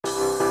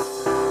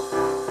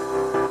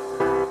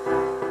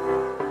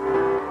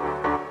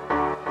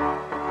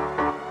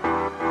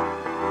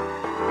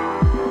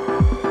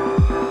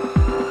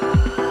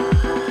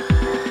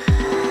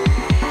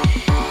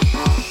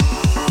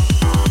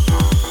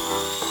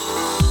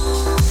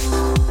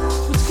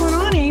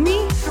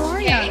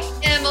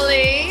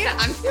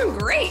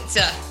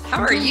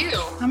How are you?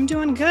 I'm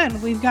doing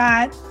good. We've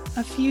got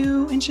a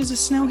few inches of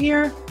snow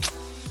here.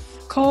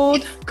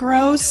 Cold,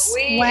 gross,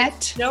 wet.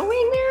 It's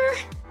snowing there?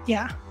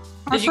 Yeah.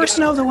 Our first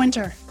snow of the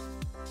winter.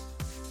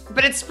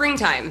 But it's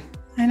springtime.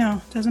 I know.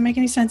 Doesn't make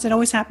any sense. It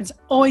always happens.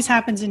 Always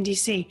happens in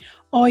DC.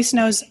 Always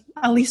snows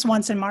at least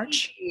once in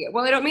March.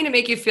 Well, I don't mean to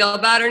make you feel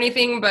bad or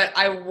anything, but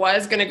I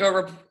was going to go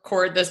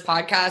record this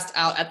podcast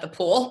out at the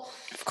pool.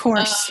 Of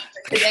course.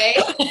 Today.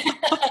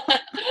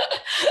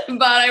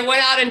 But I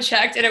went out and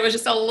checked and it was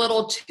just a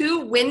little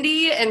too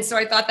windy. And so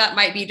I thought that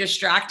might be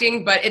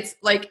distracting, but it's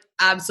like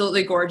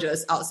absolutely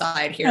gorgeous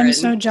outside here. I'm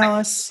so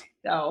jealous.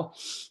 So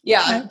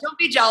yeah, don't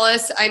be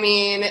jealous. I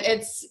mean,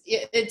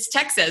 it's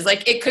Texas.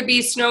 Like it could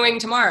be snowing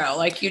tomorrow.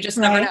 Like you just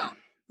never know.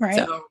 Right.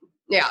 So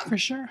yeah, for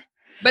sure.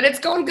 But it's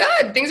going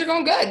good. Things are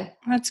going good.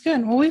 That's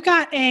good. Well, we've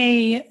got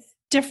a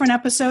different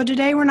episode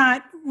today. We're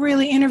not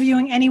really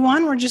interviewing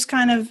anyone. We're just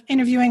kind of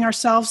interviewing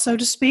ourselves, so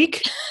to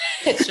speak.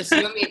 It's just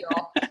you and me,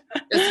 girl.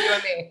 Just you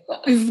and me.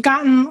 We've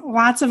gotten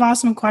lots of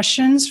awesome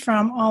questions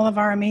from all of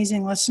our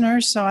amazing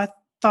listeners. So I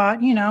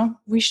thought,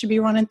 we should be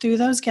running through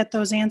those, get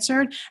those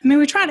answered. I mean,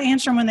 we try to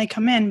answer them when they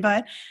come in,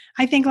 but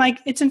I think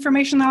it's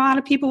information that a lot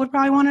of people would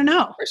probably want to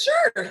know. For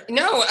sure.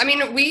 No, I mean,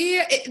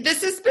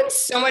 this has been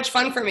so much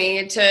fun for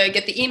me to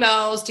get the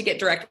emails, to get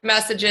direct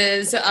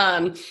messages,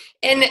 and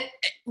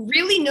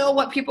really know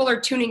what people are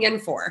tuning in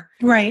for.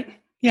 Right.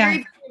 Yeah. Very,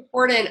 very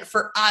important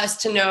for us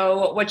to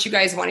know what you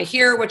guys want to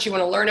hear, what you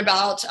want to learn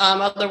about.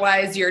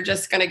 Otherwise, you're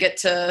just going to get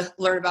to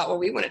learn about what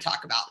we want to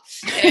talk about.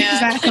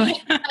 Exactly.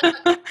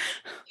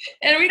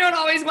 And we don't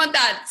always want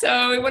that.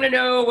 So we want to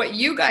know what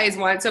you guys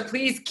want. So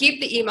please keep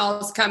the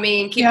emails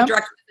coming, keep the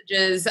direct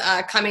messages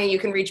coming. You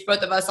can reach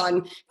both of us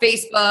on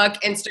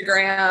Facebook,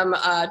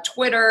 Instagram,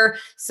 Twitter.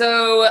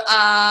 So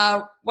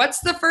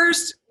what's up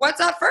first?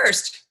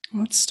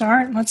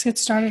 Let's get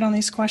started on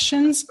these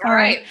questions. All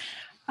right.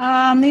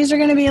 These are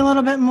going to be a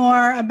little bit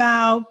more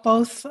about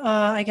both,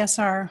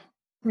 our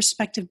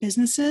respective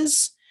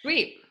businesses.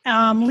 Sweet.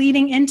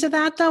 Leading into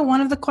that, though,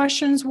 one of the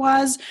questions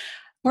was,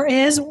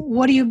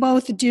 what do you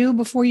both do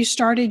before you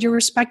started your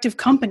respective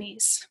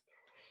companies?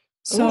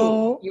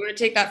 So you want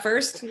to take that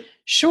first?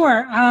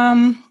 Sure.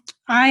 I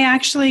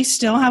actually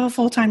still have a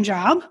full-time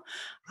job.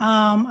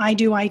 I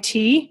do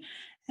IT,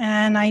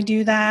 and I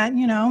do that,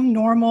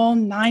 normal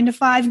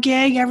 9-to-5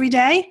 gig every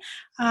day.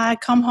 I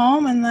come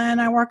home and then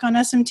I work on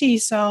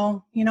SMT.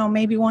 So,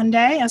 maybe one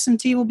day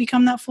SMT will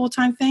become that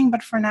full-time thing,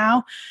 but for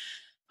now,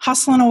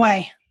 hustling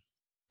away.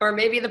 Or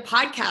maybe the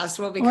podcast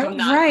will become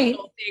that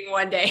whole thing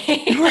one day.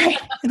 Right.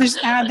 Just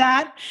add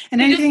that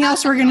and anything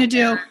else we're going to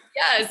do.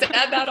 Yes,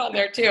 add that on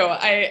there too.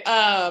 I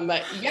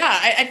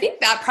think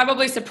that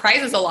probably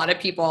surprises a lot of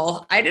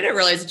people. I didn't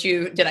realize that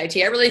you did IT.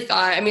 I really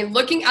thought,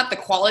 looking at the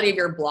quality of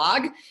your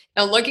blog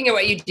and looking at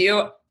what you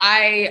do,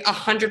 I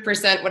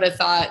 100% would have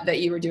thought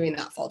that you were doing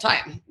that full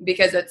time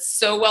because it's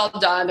so well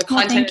done. The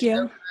content is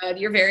so good.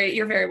 You're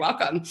very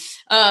welcome.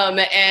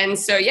 And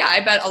so,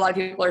 I bet a lot of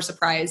people are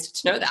surprised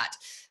to know that.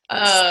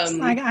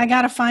 I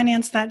got to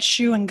finance that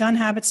shoe and gun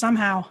habit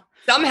somehow.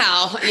 Two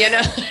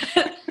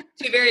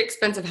very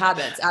expensive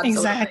habits. Absolutely.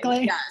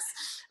 Exactly. Yes.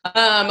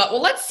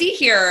 Well, let's see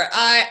here.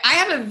 I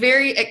have a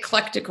very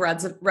eclectic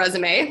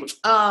resume.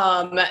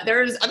 I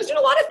was doing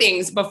a lot of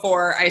things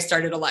before I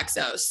started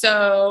Alexo.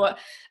 So,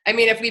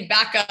 if we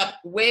back up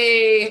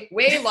way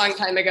long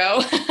time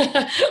ago,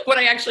 what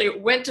I actually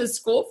went to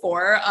school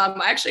for, I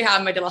actually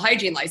have my dental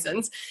hygiene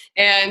license.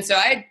 And so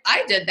I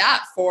did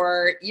that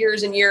for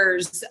years and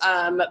years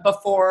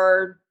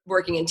before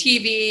working in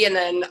TV. And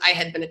then I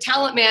had been a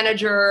talent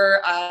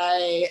manager.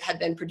 I had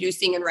been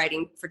producing and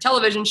writing for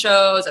television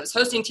shows. I was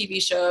hosting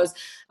TV shows.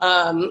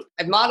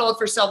 I've modeled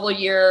for several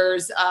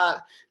years.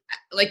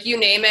 You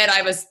name it,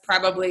 I was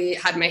probably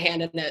had my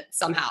hand in it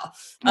somehow.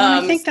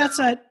 Well, I think that's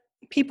what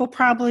people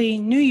probably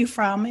knew you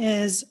from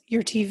is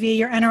your TV,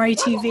 your NRA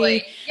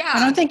TV. Yeah. I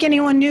don't think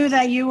anyone knew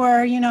that you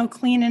were,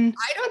 cleaning.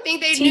 I don't think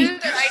they knew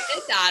that I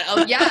did that.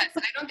 Oh, yes.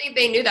 I don't think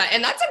they knew that.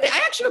 And that's something I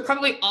actually would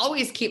probably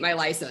always keep my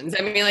license.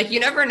 You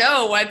never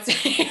know what's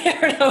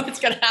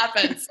going to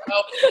happen. So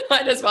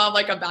might as well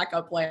have a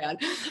backup plan.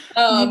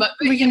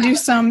 We can do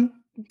some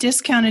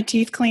discounted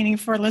teeth cleaning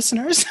for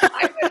listeners.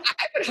 I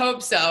would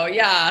hope so.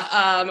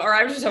 Yeah. Or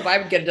I would just hope I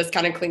would get a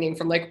discounted cleaning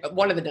from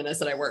one of the dentists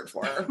that I worked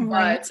for.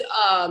 Right. But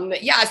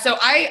so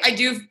I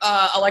do,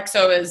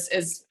 Alexo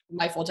is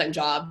my full-time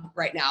job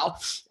right now.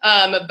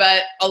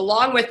 But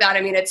along with that,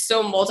 it's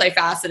so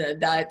multifaceted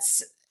that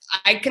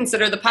I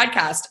consider the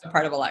podcast a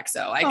part of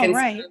Alexo. I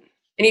consider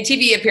any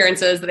TV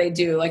appearances that I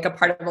do a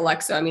part of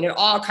Alexo. It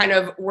all kind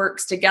of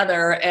works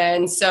together.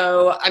 And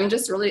so I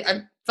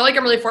feel like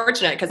I'm really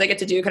fortunate because I get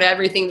to do kind of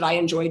everything that I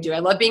enjoy doing. I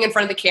love being in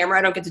front of the camera.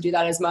 I don't get to do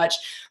that as much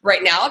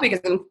right now because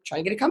I'm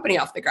trying to get a company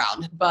off the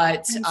ground.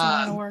 But it's a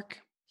lot of work.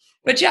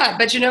 But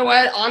you know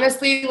what?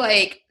 Honestly,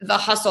 the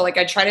hustle, I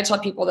try to tell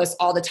people this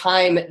all the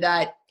time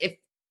that if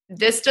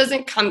this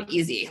doesn't come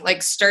easy,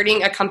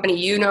 starting a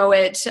company, I know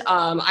it.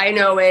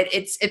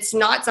 It's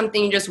not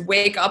something you just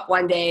wake up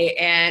one day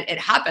and it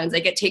happens.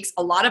 It takes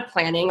a lot of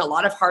planning, a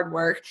lot of hard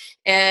work,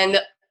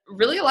 and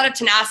really a lot of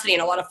tenacity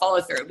and a lot of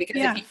follow through, because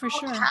yeah, if you for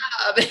sure.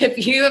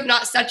 if you have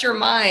not set your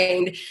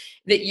mind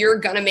that you're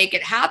going to make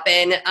it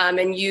happen,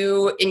 and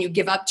you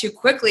give up too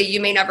quickly,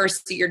 you may never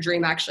see your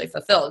dream actually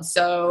fulfilled.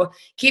 So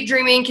keep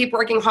dreaming, keep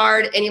working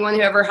hard. Anyone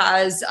who ever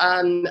has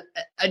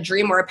a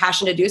dream or a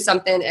passion to do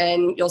something,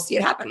 and you'll see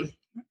it happen.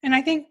 And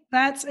I think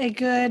that's a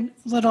good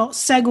little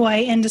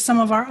segue into some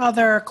of our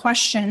other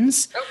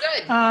questions. Oh,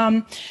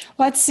 good.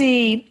 Let's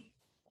see.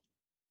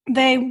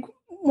 They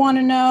want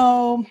to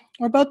know,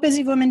 we're both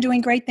busy women doing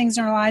great things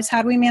in our lives.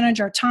 How do we manage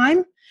our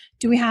time?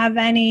 Do we have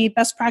any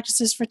best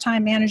practices for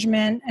time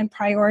management and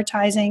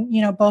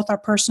prioritizing, both our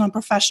personal and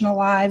professional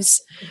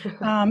lives?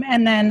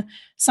 And then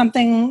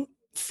something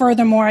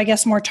furthermore, I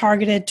guess, more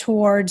targeted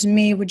towards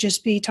me would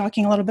just be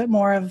talking a little bit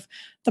more of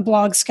the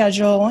blog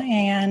schedule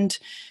and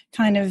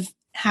kind of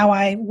how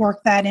I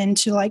work that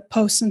into like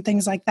posts and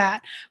things like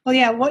that. Well,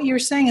 yeah, what you're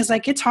saying is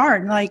like, it's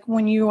hard. Like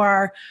when you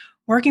are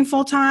working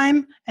full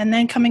time and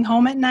then coming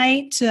home at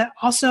night to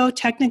also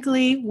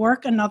technically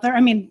work another. I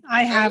mean,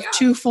 I have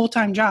 2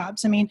 full-time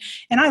jobs. I mean,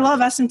 and I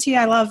love S&T.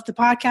 I love the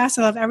podcast.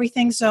 I love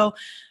everything. So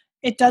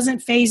it doesn't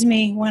faze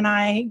me when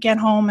I get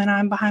home and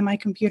I'm behind my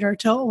computer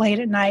till late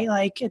at night.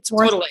 Like it's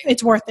worth it.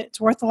 It's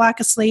worth the lack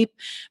of sleep.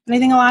 But I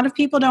think a lot of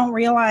people don't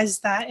realize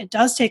that it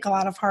does take a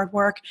lot of hard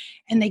work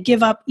and they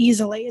give up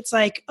easily. It's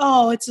like,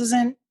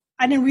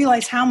 I didn't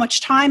realize how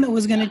much time it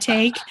was going to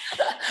take.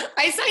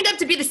 I signed up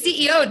to be the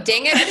CEO.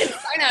 Dang it. I didn't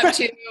sign up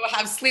to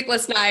have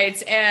sleepless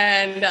nights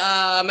and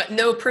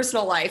no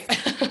personal life.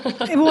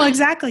 Well,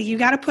 exactly. You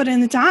got to put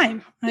in the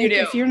time. Like, you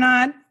do.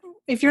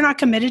 If you're not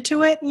committed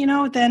to it,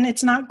 then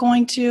it's not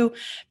going to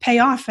pay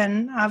off.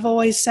 And I've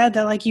always said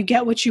that, like, you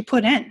get what you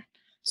put in.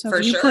 So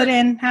if you put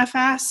in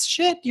half-ass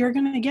shit, you're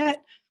going to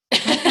get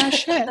half-ass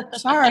shit.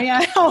 Sorry.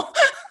 I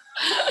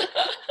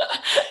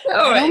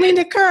don't mean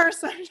to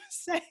curse. I'm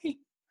just saying.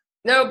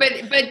 No,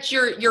 but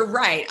you're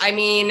right. I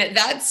mean,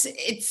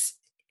 it's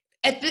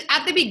at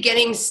the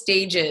beginning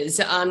stages.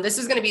 This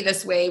is going to be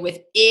this way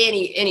with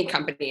any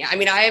company. I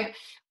mean, I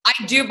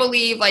do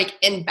believe like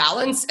in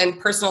balance and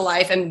personal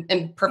life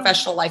and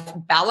professional life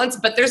balance,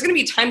 but there's going to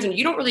be times when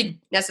you don't really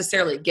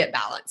necessarily get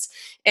balance,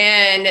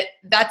 and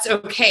that's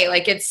okay.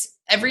 Like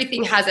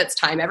everything has its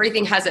time,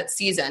 everything has its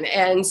season.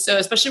 And so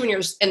especially when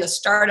you're in the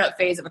startup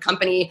phase of a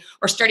company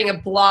or starting a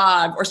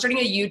blog or starting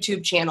a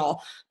YouTube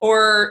channel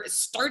or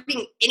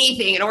starting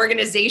anything, an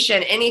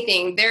organization,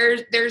 anything,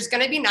 there's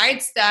going to be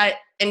nights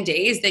and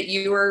days that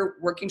you are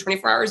working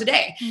 24 hours a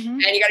day. Mm-hmm.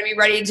 And you got to be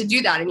ready to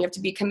do that. And you have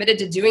to be committed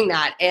to doing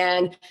that.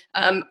 And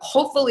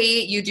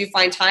hopefully you do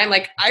find time.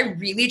 Like I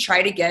really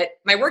try to get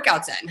my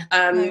workouts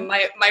in.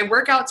 My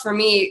workouts for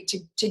me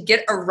to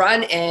get a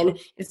run in,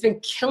 it's been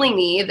killing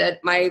me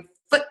that my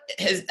foot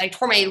I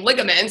tore my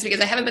ligaments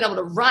because I haven't been able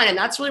to run. And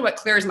that's really what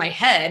clears my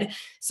head.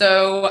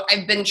 So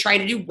I've been trying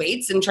to do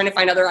weights and trying to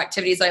find other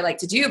activities I like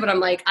to do. But I'm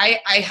like, I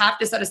have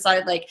to set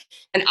aside like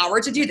an hour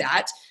to do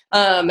that,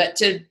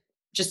 to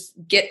just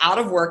get out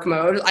of work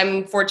mode.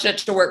 I'm fortunate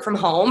to work from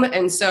home.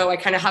 And so I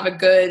kind of have a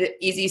good,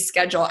 easy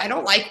schedule. I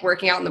don't like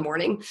working out in the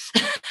morning.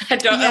 I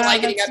don't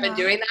like getting up and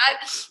doing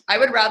that. I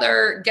would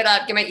rather get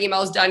up, get my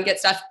emails done, get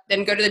stuff,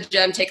 then go to the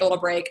gym, take a little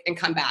break and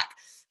come back.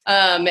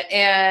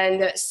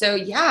 And so,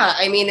 yeah,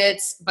 I mean,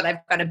 but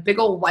I've got a big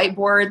old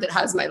whiteboard that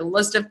has my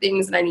list of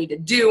things that I need to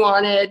do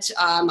on it.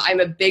 I'm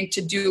a big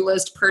to-do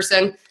list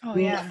person. Oh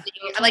yeah.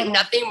 I like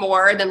nothing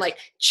more than like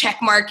check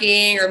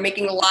marking or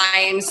making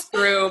lines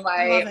through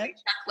my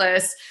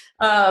checklist.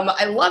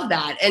 I love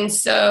that. And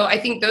so I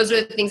think those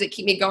are the things that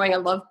keep me going. I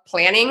love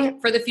planning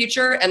for the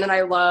future. And then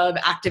I love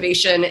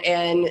activation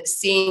and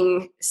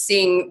seeing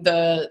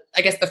the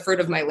fruit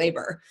of my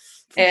labor.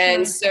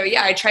 And so,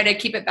 yeah, I try to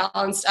keep it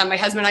balanced. My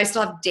husband and I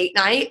still have date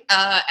night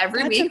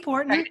every week. That's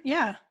important.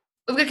 Yeah.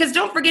 Because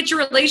don't forget your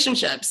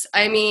relationships.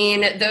 I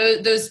mean,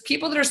 those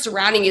people that are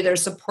surrounding you, that are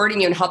supporting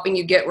you and helping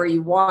you get where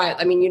you want.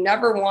 I mean, you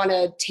never want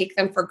to take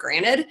them for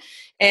granted.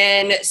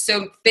 And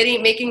so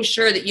making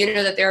sure that you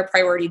know that they're a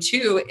priority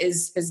too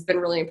has been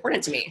really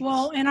important to me.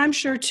 Well, and I'm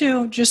sure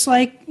too, just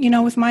like,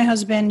 with my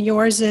husband,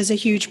 yours is a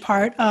huge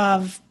part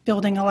of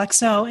building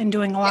Alexo and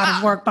doing a lot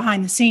of work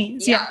behind the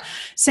scenes. Yeah.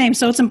 Same.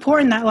 So it's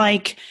important that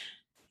like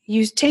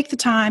you take the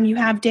time, you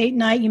have date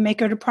night, you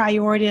make it a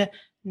priority to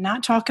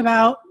not talk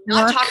about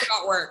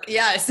work.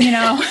 Yes.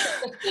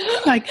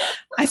 Like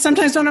I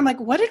sometimes don't, I'm like,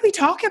 what did we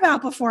talk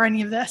about before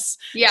any of this?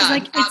 Yeah.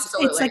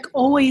 Absolutely. It's like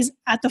always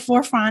at the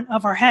forefront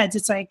of our heads.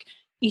 It's like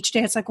each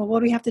day it's like, well, what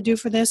do we have to do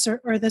for this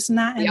or this and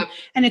that?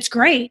 And it's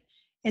great.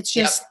 It's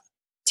just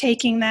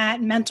taking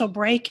that mental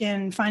break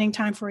and finding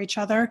time for each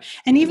other.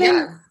 And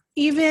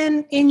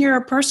even in your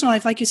personal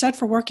life, like you said,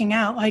 for working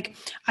out, like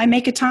I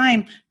make a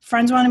time,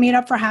 friends want to meet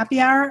up for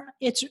happy hour.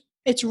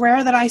 It's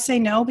rare that I say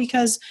no,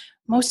 because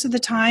most of the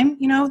time,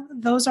 you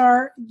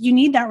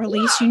need that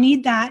release. You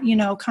need that,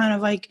 kind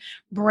of like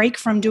break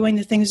from doing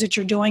the things that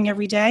you're doing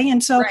every day.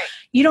 And so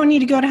you don't need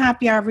to go to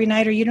happy hour every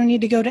night, or you don't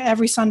need to go to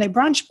every Sunday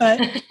brunch, but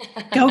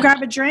go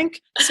grab a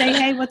drink, say,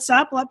 hey, what's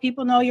up? Let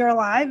people know you're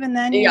alive. And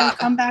then you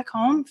come back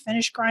home,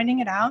 finish grinding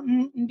it out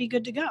and be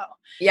good to go.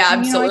 Yeah,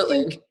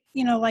 absolutely.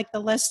 like the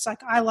lists,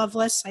 like I love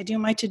lists. I do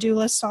my to-do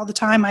lists all the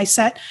time. I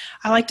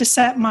like to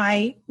set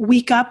my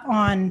week up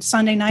on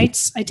Sunday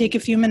nights. I take a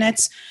few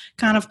minutes,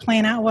 kind of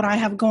plan out what I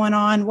have going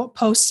on, what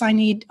posts I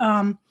need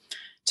to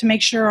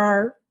make sure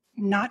are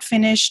not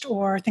finished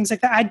or things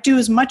like that. I do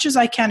as much as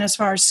I can as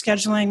far as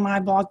scheduling my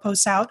blog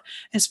posts out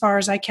as far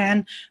as I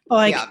can.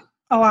 But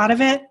a lot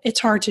of it, it's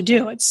hard to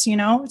do. It's,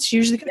 it's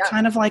usually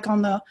kind of like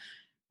on the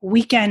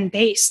weekend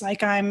base.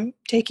 Like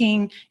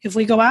if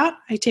we go out,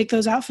 I take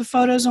those outfit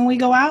photos when we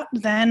go out,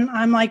 then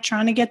I'm like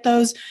trying to get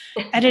those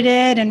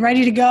edited and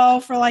ready to go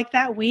for like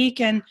that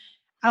week. And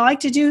I like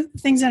to do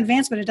things in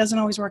advance, but it doesn't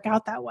always work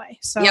out that way.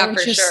 So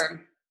it's just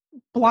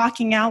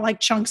blocking out like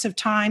chunks of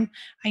time.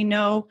 I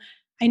know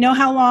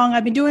how long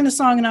I've been doing this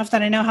long enough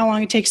that I know how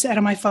long it takes to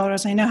edit my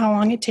photos. I know how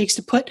long it takes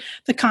to put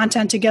the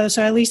content together.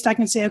 So at least I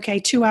can say, okay,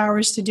 2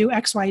 hours to do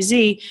X, Y,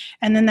 Z.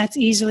 And then that's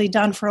easily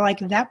done for like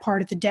that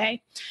part of the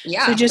day.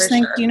 Yeah. So just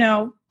think,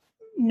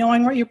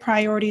 knowing what your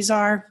priorities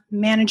are,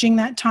 managing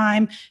that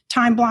time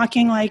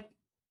blocking, like,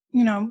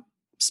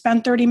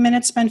 spend 30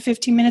 minutes, spend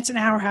 15 minutes, an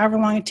hour, however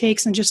long it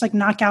takes, and just like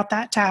knock out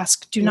that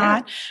task. Do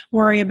not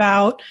worry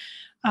about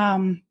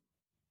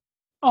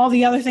all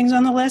the other things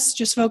on the list.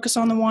 Just focus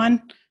on the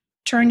one.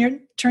 Turn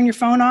your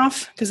phone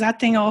off, because that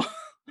thing will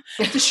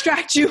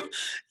distract you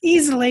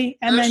easily.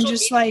 And Social then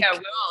just media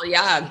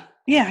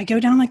I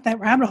go down like that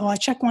rabbit hole. I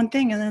check one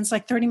thing and then it's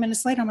like 30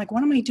 minutes later, I'm like,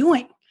 what am I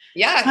doing?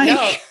 Yeah,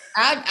 no,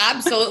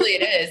 absolutely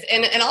it is.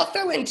 And I'll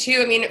throw in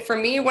too, I mean, for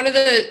me, one of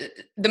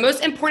the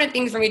most important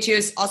things for me too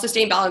is also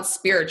staying balanced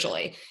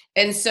spiritually.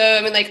 And so,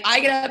 I mean, like I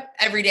get up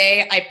every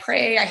day, I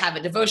pray, I have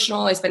a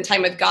devotional, I spend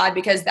time with God,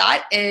 because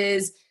that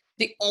is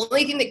the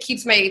only thing that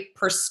keeps my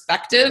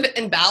perspective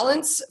and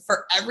balance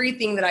for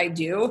everything that I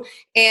do,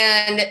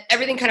 and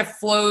everything kind of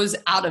flows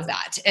out of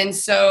that. And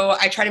so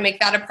I try to make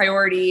that a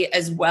priority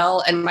as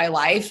well in my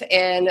life.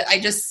 And I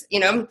just, you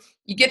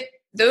get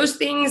those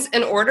things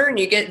in order and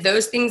you get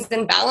those things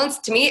in balance.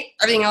 To me,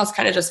 everything else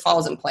kind of just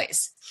falls in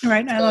place.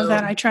 Right. I love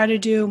that. I try to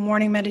do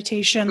morning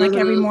meditation, like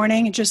every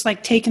morning, and just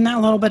like taking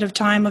that little bit of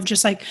time of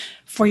just like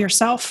for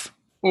yourself.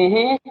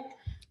 Mm-hmm.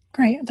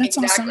 Great. That's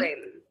awesome.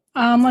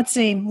 Let's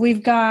see.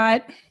 We've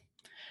got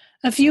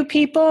a few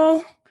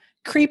people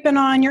creeping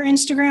on your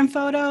Instagram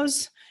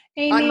photos.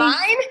 Amy, on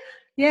mine?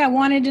 Yeah,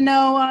 wanted to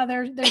know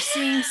they're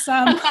seeing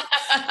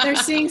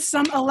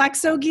some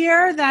Alexo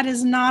gear that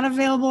is not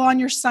available on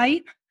your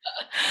site,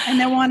 and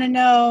they want to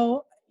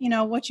know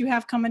what you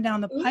have coming down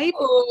the pipe.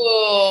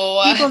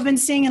 Ooh. People have been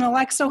seeing an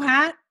Alexo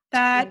hat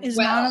that is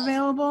not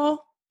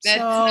available. That's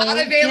not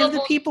available. Give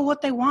the people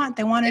what they want.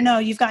 They want to know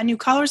you've got new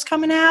colors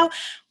coming out.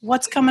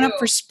 What's coming up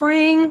for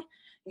spring?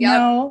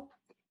 Yep.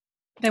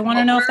 They want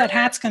to know if that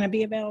hat's going to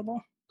be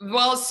available.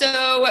 Well,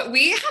 so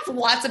we have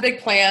lots of big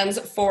plans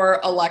for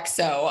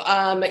Alexo.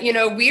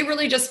 We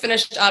really just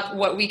finished up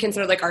what we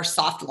consider like our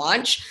soft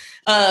launch.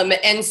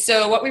 And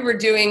so what we were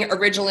doing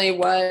originally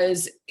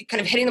was kind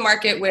of hitting the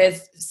market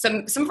with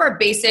some of our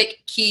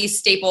basic key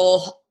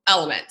staple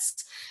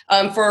elements.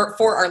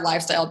 For our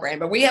lifestyle brand,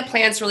 but we have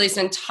plans to release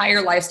an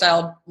entire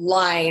lifestyle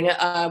line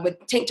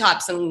with tank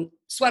tops and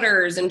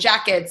sweaters and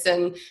jackets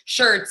and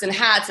shirts and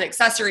hats and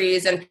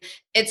accessories, and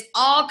it's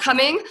all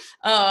coming.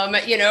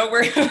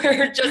 We're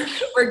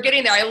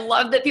getting there. I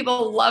love that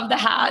people love the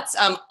hats.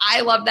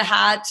 I love the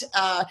hat.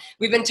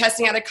 We've been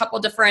testing out a couple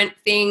different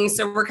things,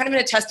 so we're kind of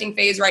in a testing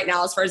phase right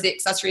now as far as the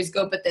accessories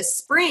go. But this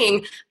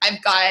spring,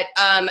 I've got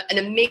an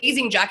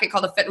amazing jacket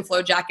called the Fit and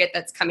Flow jacket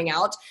that's coming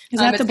out. Is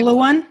that the blue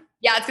one?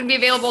 Yeah, it's going to be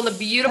available in the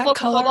beautiful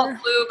cobalt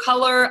blue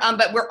color,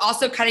 but we're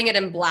also cutting it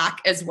in black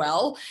as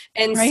well.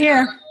 And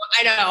here.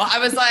 I know. I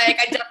was like,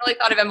 I definitely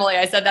thought of Emily.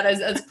 I said that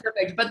as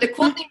perfect. But the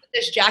cool thing with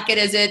this jacket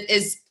is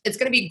it's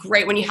going to be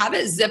great when you have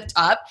it zipped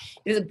up.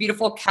 It is a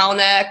beautiful cowl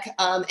neck,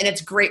 and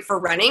it's great for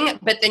running.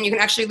 But then you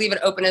can actually leave it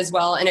open as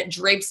well, and it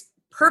drapes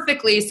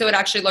perfectly, so it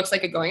actually looks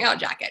like a going out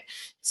jacket.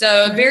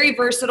 So very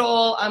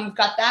versatile. We've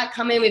got that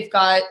coming. We've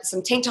got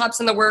some tank tops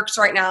in the works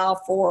right now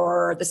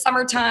for the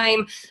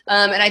summertime.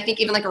 And I think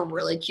even like a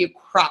really cute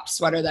crop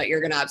sweater that you're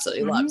going to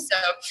absolutely love.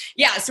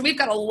 So we've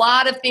got a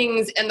lot of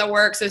things in the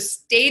works. So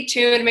stay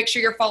tuned. Make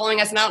sure you're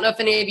following us. And I don't know if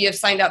any of you have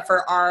signed up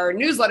for our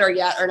newsletter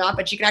yet or not,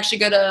 but you can actually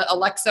go to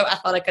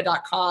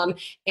alexoathletica.com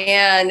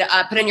and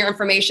put in your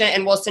information,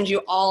 and we'll send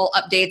you all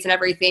updates and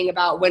everything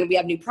about when we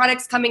have new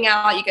products coming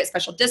out. You get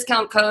special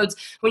discount codes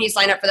when you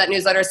sign up for that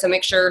newsletter. So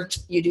make sure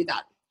you do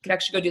that. You can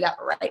actually go do that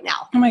right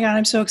now. Oh my God,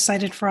 I'm so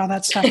excited for all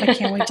that stuff. I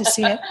can't wait to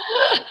see it.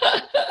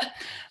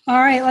 All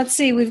right, let's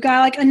see. We've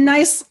got like a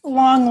nice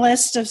long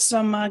list of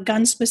some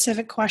gun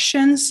specific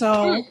questions.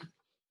 So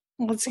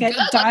let's get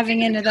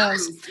diving into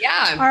those.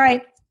 Yeah. All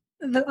right.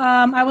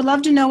 I would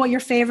love to know what your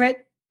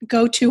favorite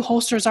go-to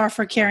holsters are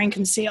for carrying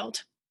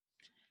concealed.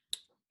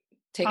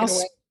 Take it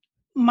away.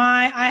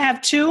 I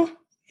have two.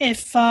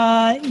 If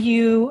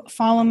you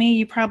follow me,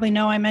 you probably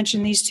know I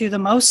mention these two the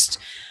most.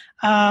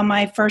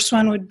 My first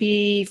one would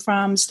be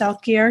from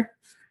Stealth Gear.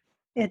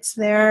 It's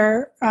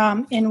their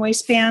in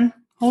waistband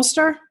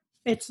holster.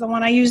 It's the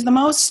one I use the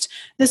most.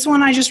 This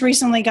one I just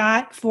recently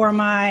got for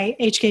my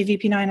HK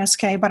VP9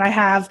 SK, but I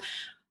have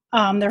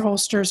They're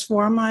holsters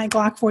for my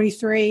Glock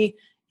 43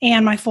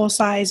 and my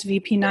full-size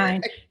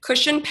VP9. A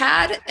cushion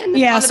pad?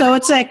 Yeah, so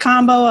it's a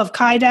combo of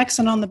Kydex,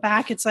 and on the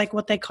back, it's like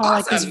what they call awesome.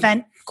 like this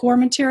vent core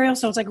material.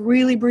 So it's like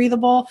really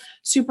breathable,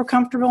 super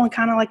comfortable, and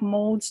kind of like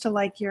molds to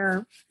like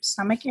your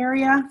stomach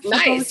area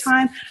nice. all the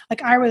time.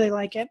 Like I really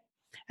like it.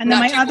 And then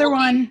my other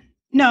one,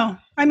 no,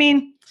 I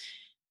mean,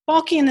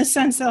 bulky in the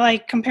sense that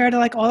like compared to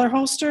like other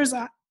holsters,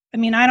 I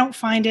mean, I don't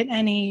find it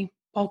any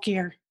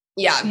bulkier.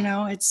 Yeah. You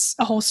know, it's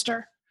a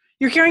holster.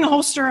 You're carrying a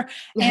holster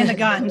and a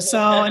gun. So,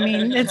 I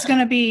mean, it's going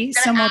to be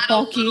somewhat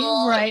bulky,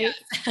 right?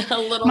 Yes, a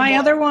little My more.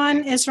 other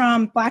one is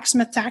from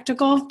Blacksmith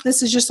Tactical.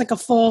 This is just like a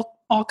full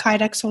all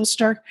Kydex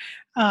holster.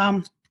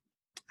 I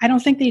don't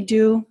think they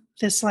do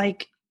this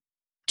like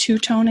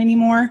two-tone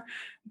anymore,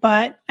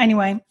 but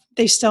anyway,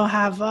 they still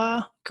have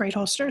great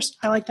holsters.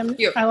 I like them.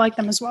 I like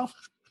them as well.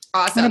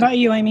 Awesome. What about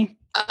you, Amy?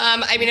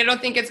 I mean, I don't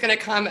think it's going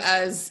to come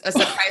as a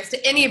surprise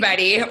to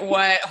anybody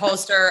what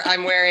holster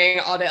I'm wearing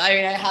all day. I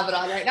mean, I have it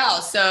on right now.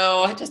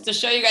 So just to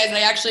show you guys, I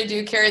actually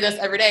do carry this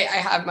every day. I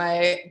have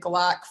my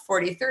Glock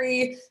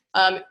 43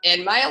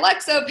 in my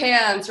Alexo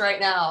pants right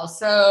now.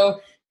 So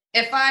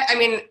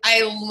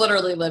I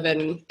literally live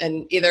in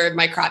either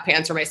my crop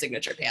pants or my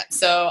signature pants.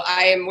 So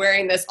I am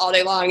wearing this all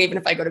day long. Even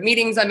if I go to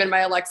meetings, I'm in my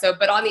Alexo.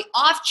 But on the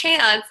off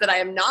chance that I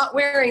am not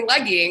wearing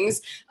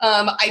leggings,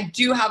 I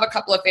do have a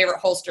couple of favorite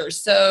holsters.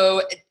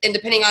 So, and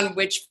depending on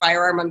which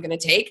firearm I'm going to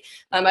take,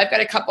 I've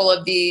got a couple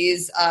of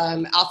these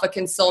Alpha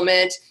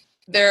Concealment.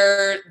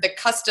 They're the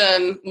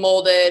custom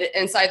molded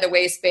inside the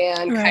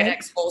waistband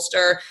Kydex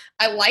holster.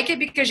 I like it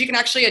because you can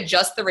actually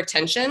adjust the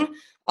retention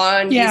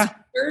on these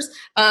holsters,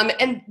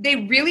 and they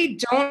really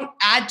don't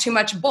add too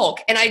much bulk.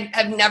 And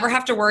I've never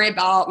have to worry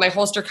about my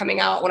holster coming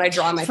out when I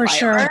draw my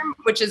firearm,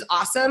 which is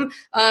awesome.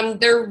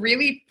 They're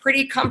really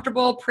pretty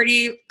comfortable,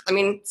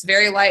 it's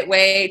very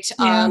lightweight.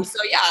 And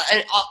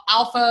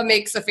Alpha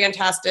makes a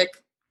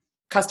fantastic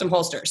custom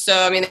holster. So,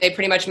 I mean, they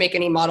pretty much make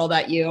any model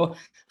that you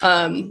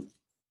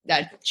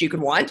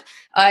could want.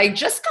 I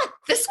just got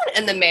this one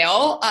in the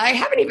mail. I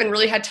haven't even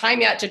really had time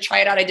yet to try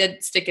it out. I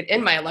did stick it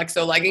in my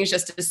Alexo leggings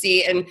just to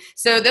see. And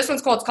so this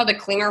one's called the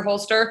Klinger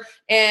holster.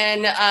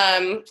 And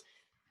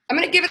I'm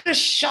going to give it a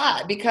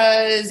shot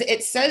because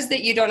it says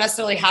that you don't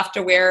necessarily have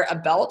to wear a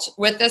belt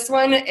with this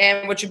one,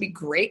 and which would be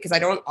great because I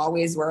don't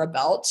always wear a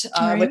belt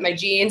with my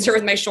jeans or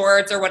with my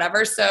shorts or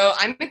whatever. So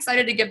I'm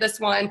excited to give this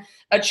one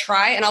a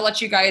try, and I'll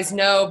let you guys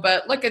know.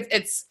 But look,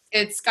 it's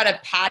got a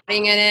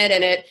padding in it,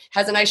 and it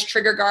has a nice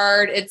trigger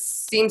guard. It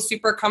seems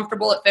super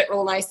comfortable. It fit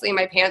real nicely in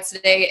my pants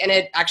today, and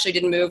it actually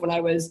didn't move when I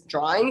was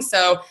drawing.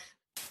 So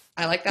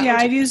I like that. Yeah,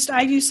 I've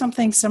used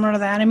something similar to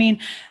that. I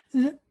mean,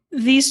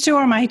 these two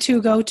are my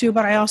two go-to,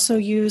 but I also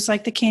use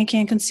like the Can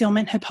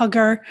Concealment Hip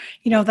Hugger.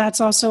 You know,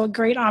 that's also a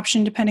great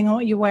option depending on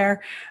what you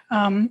wear.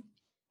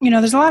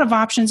 There's a lot of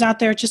options out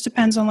there. It just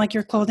depends on like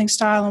your clothing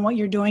style and what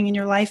you're doing in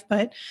your life.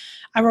 But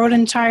I wrote an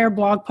entire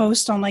blog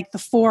post on like the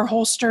 4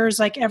 holsters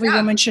like every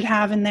woman should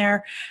have in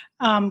their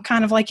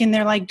kind of like in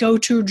their like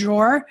go-to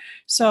drawer.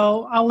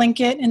 So I'll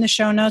link it in the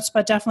show notes,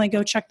 but definitely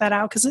go check that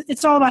out because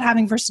it's all about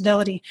having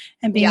versatility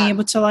and being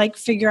able to like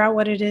figure out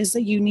what it is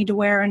that you need to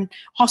wear and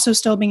also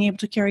still being able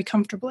to carry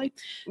comfortably.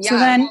 Yeah. So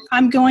then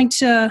I'm going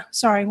to,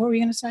 sorry, what were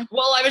you going to say?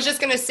 Well, I was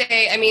just going to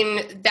say, I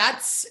mean,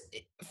 that's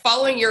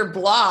following your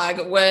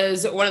blog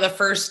was one of the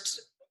first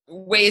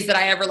ways that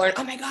I ever learned,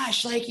 oh my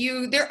gosh, like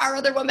there are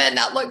other women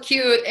that look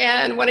cute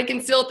and want to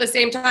conceal at the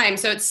same time.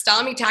 So it's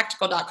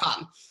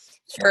stylemetactical.com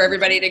for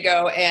everybody to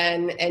go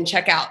and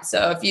check out.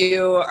 So if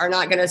you are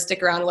not going to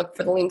stick around and look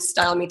for the link,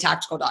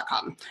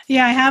 stylemetactical.com.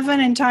 Yeah, I have an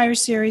entire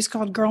series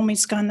called Girl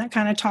Meets Gun that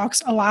kind of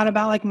talks a lot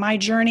about like my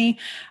journey,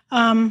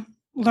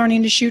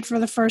 learning to shoot for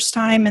the first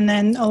time, and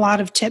then a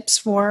lot of tips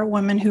for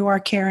women who are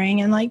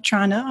carrying and like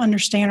trying to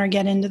understand or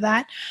get into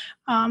that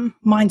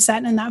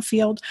mindset in that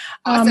field.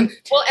 Awesome.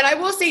 Well, and I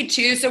will say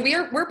too, so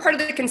we're part of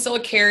the Conceal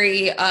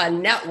Carry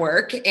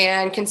network,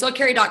 and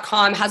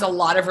concealcarry.com has a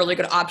lot of really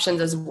good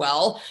options as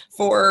well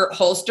for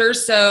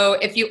holsters. So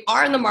if you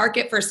are in the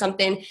market for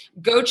something,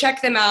 go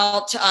check them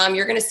out.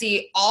 You're going to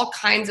see all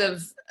kinds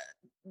of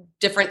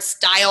different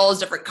styles,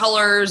 different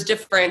colors,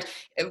 different,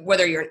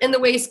 whether you're an in the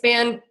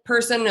waistband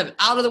person,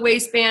 out of the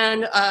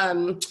waistband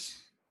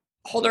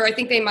holder. I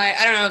think they might,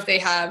 I don't know if they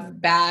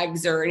have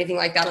bags or anything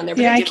like that on there.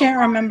 But yeah, I can't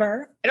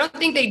remember. I don't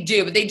think they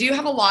do, but they do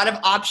have a lot of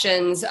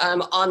options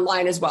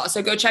online as well.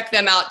 So go check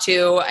them out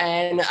too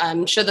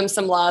and show them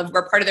some love.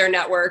 We're part of their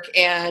network,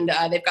 and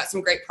they've got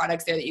some great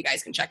products there that you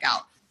guys can check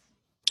out.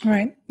 All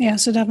right. Yeah.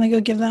 So definitely go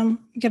give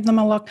them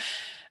a look.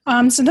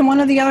 So then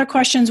one of the other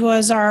questions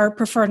was our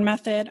preferred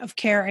method of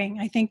carrying.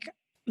 I think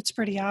it's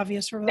pretty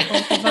obvious for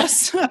both of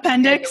us.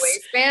 Appendix. In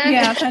the waistband.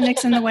 Yeah,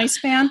 appendix in the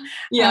waistband.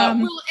 Yeah.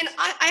 Well, and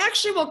I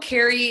actually will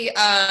carry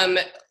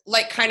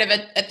like kind of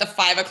at the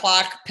 5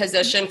 o'clock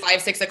position,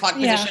 5, 6 o'clock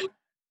position.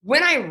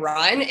 when I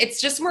run,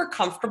 it's just more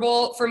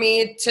comfortable for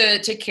me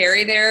to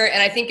carry there.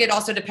 And I think it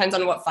also depends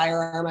on what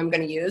firearm I'm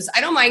going to use.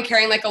 I don't mind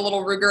carrying like a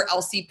little Ruger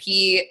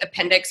LCP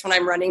appendix when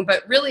I'm running,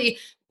 but really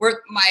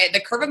where the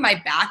curve of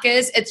my back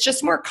is, it's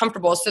just more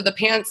comfortable. So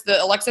the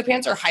Alexa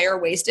pants are higher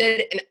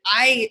waisted, and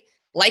I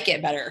like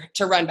it better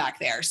to run back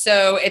there.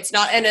 So it's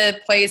not in a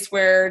place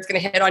where it's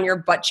going to hit on your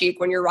butt cheek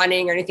when you're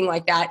running or anything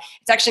like that.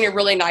 It's actually a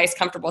really nice,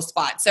 comfortable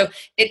spot. So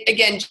it,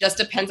 again, just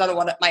depends on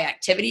what my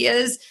activity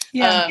is,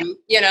 and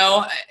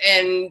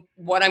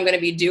what I'm going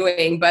to be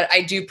doing. But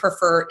I do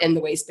prefer in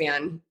the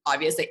waistband,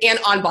 obviously, and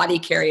on body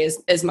carry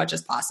as much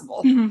as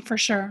possible. Mm-hmm, for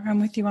sure.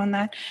 I'm with you on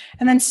that.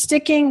 And then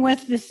sticking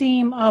with the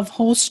theme of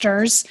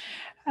holsters,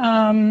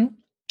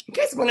 you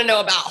guys want to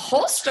know about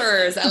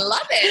holsters. I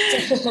love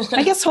it.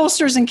 I guess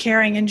holsters and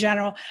carrying in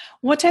general.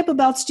 What type of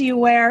belts do you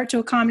wear to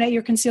accommodate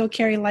your concealed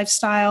carry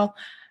lifestyle?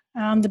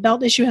 The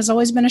belt issue has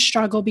always been a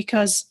struggle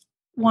because,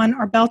 one,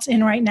 our belt's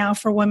in right now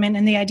for women,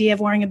 and the idea of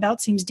wearing a belt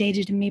seems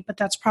dated to me, but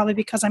that's probably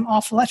because I'm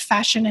awful at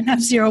fashion and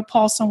have zero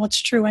pulse on what's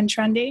true and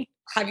trendy.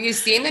 Have you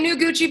seen the new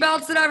Gucci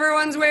belts that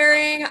everyone's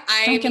wearing?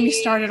 Don't get me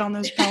started on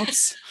those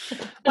belts.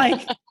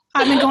 Like,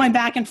 I've been going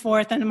back and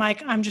forth, and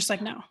I'm just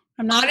like, no,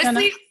 I'm not.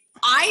 Honestly,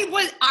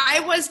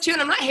 I was too,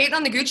 and I'm not hating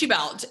on the Gucci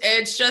belt.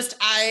 It's just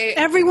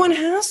everyone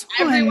has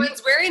one.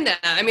 Everyone's wearing them.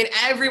 I mean,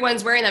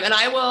 everyone's wearing them. And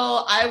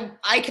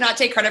I cannot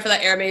take credit for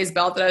that Hermes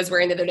belt that I was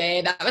wearing the other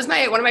day. That was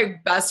one of my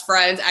best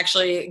friends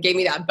actually gave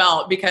me that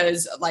belt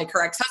because like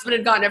her ex-husband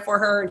had gotten it for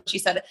her, and she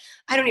said,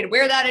 I don't need to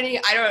wear that I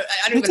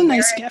don't It's a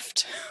nice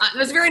gift. It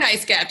was a very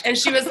nice gift. And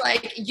she was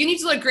like, you need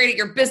to look great at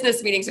your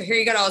business meeting. So here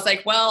you go. And I was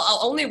like, well,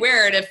 I'll only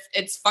wear it if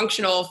it's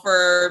functional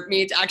for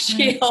me to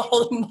actually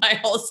hold my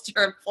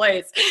holster in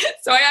place.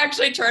 So I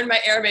actually turned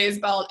my Hermes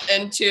belt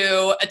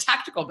into a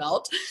tactical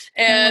belt.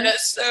 And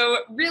so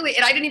really,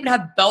 and I didn't even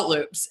have belt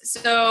loops.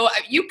 So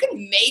you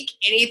can make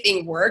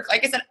anything work.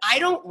 Like I said, I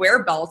don't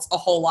wear belts a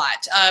whole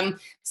lot.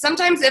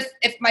 Sometimes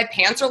if my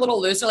pants are a little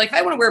looser, like if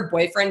I want to wear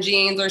boyfriend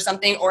jeans or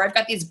something, or I've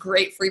got these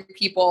great Free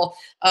People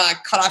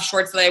cutoff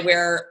shorts that I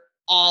wear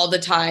all the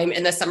time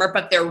in the summer,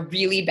 but they're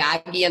really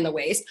baggy in the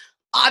waist,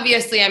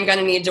 obviously I'm going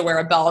to need to wear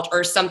a belt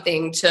or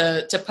something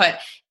to put.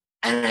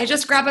 And I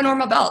just grab a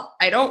normal belt.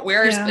 I don't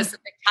wear a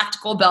specific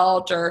tactical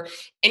belt or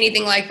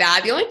anything like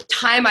that. The only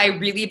time I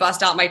really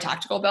bust out my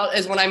tactical belt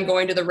is when I'm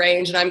going to the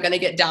range and I'm going to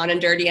get down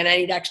and dirty and I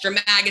need extra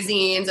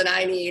magazines and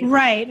I need...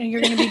 Right. And you're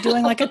going to be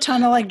doing like a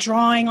ton of like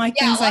drawing, like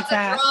things like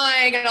that.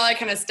 Drawing and all that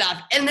kind of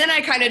stuff. And then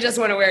I kind of just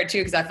want to wear it too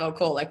because I feel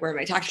cool, like wearing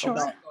my tactical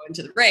belt going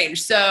to the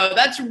range. So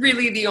that's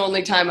really the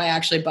only time I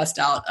actually bust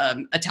out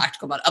a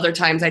tactical belt. Other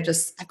times I've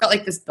got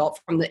like this belt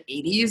from the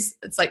 80s.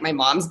 It's like my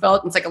mom's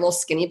belt. It's like a little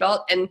skinny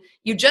belt. And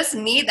you just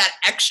need that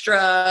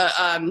extra,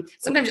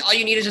 sometimes all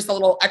you need is just a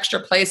little extra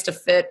place to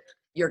fit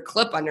your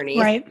clip underneath,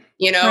 right?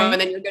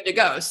 And then you're good to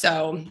go.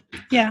 So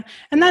yeah.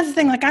 And that's the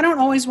thing. Like I don't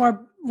always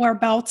wear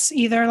belts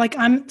either. Like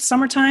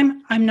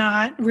summertime, I'm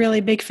not really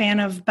a big fan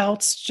of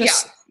belts.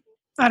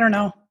 I don't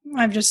know.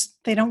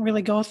 They don't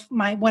really go with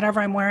my,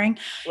 whatever I'm wearing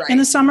in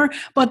the summer.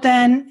 But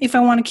then if I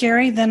want to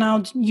carry, then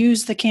I'll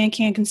use the can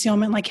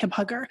concealment, like hip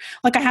hugger.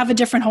 Like I have a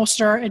different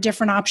holster, a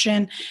different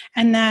option.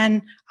 And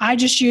then I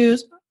just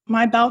use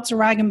my belt's a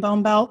rag and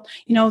bone belt.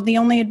 The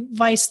only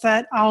advice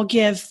that I'll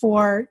give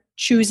for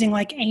choosing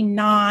like a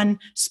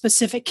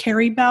non-specific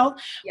carry belt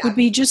would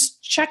be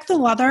just check the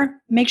leather,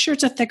 make sure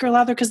it's a thicker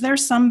leather. Cause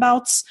there's some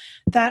belts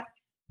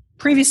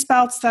previous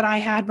belts that I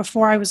had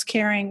before I was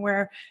carrying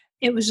where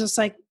it was just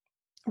like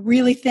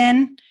really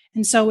thin.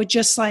 And so it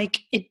just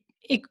like,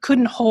 it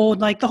couldn't hold,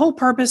 like the whole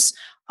purpose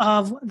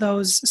of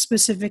those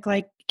specific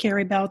like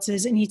carry belts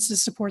is it needs to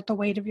support the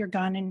weight of your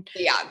gun. And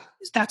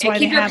that's why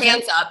keep your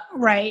pants up.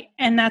 Right.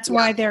 And that's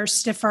why they're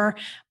stiffer,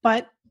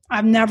 but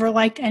I've never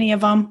liked any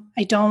of them.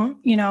 I don't,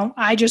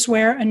 I just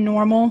wear a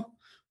normal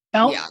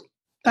belt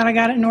that I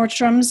got at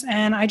Nordstrom's,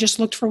 and I just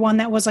looked for one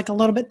that was like a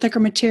little bit thicker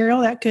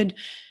material that could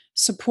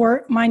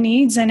support my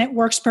needs, and it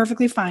works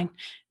perfectly fine.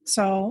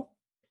 So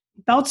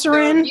belts are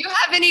in. If you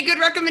have any good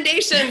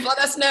recommendations, let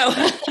us know.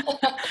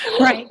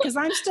 Right, because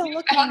I'm still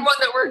looking. I found one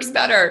that works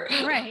better.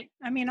 Right.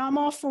 I mean, I'm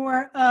all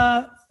for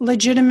a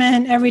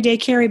legitimate everyday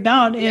carry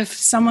belt if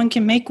someone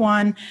can make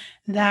one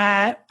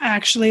that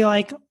actually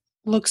like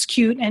looks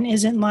cute and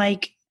isn't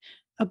like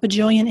a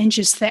bajillion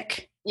inches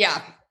thick.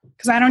 Yeah.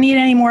 Because I don't need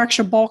any more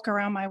extra bulk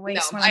around my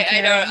waist. No,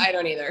 I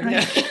don't either.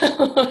 Right.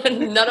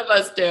 No. None of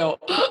us do.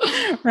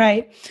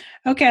 Right.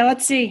 Okay,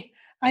 let's see.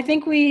 I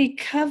think we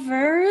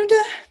covered,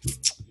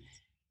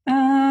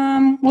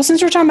 well,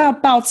 since we're talking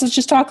about belts, let's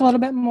just talk a little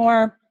bit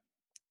more.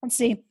 Let's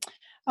see.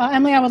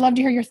 Emily, I would love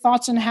to hear your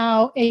thoughts on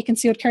how a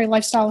concealed carry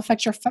lifestyle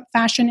affects your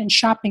fashion and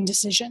shopping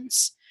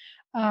decisions.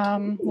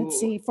 Let's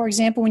see. For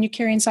example, when you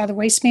carry inside the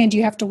waistband, do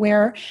you have to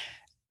wear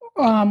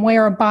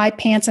or buy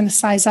pants in a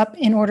size up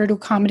in order to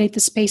accommodate the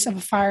space of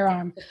a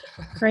firearm?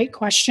 Great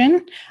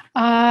question.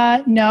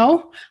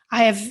 No,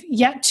 I have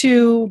yet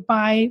to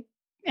buy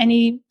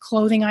any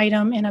clothing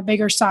item in a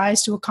bigger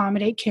size to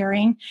accommodate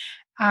carrying.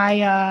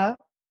 My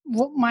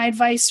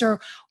advice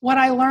or what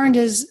I learned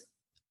is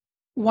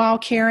while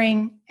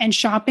carrying and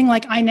shopping,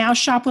 like I now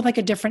shop with like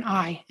a different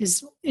eye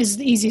is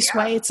the easiest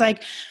way. It's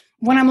like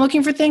when I'm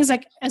looking for things,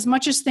 like as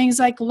much as things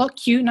like look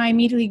cute and I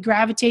immediately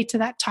gravitate to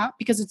that top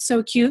because it's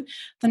so cute,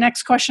 the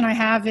next question I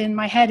have in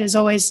my head is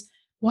always,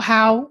 well,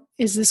 how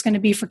is this going to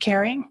be for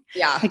carrying?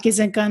 Yeah. Like, is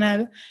it going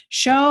to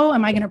show?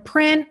 Am I going to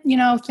print?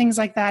 Things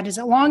like that. Is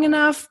it long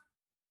enough?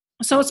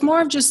 So it's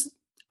more of just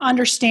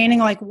understanding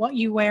like what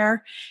you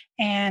wear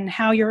and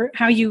how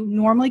you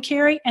normally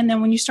carry. And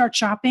then when you start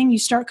shopping, you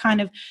start kind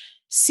of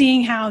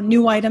seeing how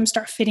new items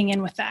start fitting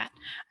in with that.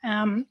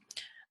 I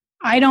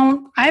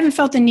haven't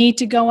felt the need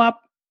to go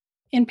up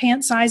in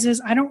pant sizes.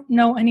 I don't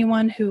know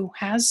anyone who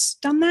has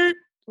done that.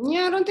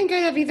 Yeah, I don't think I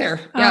have either.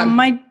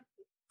 Yeah.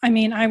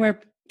 I wear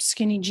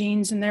skinny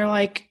jeans and they're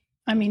like,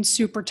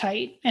 super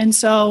tight. And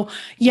so,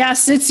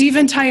 yes, it's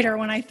even tighter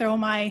when I throw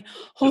my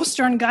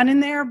holster and gun in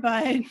there,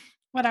 but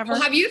whatever.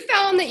 Well, have you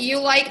found that you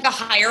like the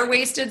higher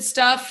waisted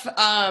stuff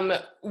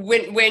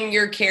when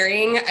you're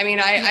carrying?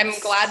 I'm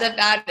glad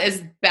that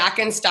is back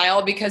in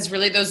style, because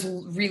really those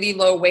really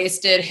low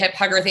waisted hip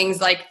hugger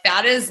things, like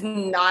that is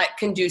not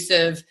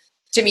conducive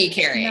to me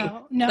carrying.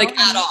 No, like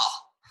at all.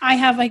 I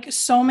have like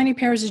so many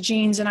pairs of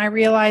jeans, and I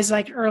realized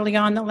like early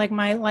on that like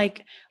my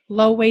like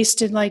low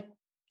waisted like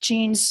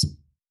jeans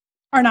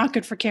are not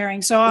good for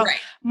carrying. So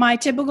my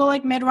typical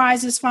like mid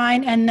rise is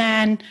fine, and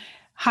then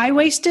high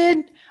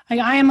waisted. Like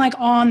I am like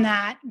on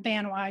that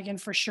bandwagon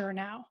for sure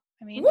now.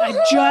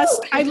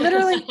 I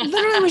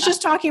literally was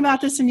just talking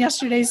about this in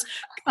yesterday's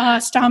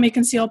Style Me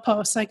Conceal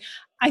post. Like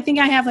I think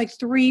I have like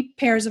 3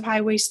 pairs of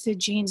high waisted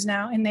jeans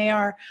now, and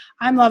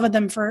I'm loving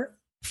them for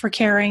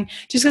carrying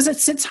just because it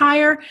sits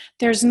higher.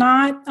 There's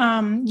not,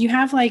 you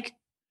have like,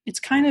 it's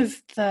kind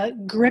of the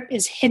grip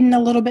is hidden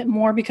a little bit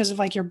more because of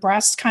like your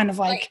breast kind of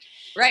like,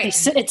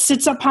 it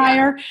sits up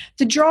higher. Yeah.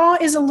 The draw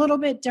is a little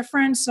bit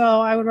different.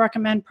 So I would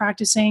recommend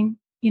practicing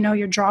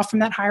your draw from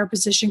that higher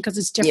position, because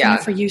it's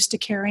different for used to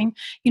carrying,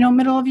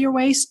 middle of your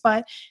waist.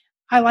 But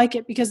I like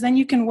it because then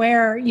you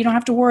don't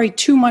have to worry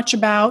too much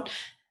about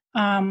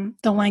the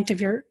length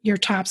of your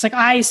tops. Like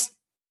I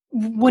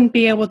wouldn't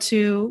be able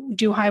to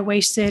do high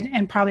waisted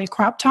and probably a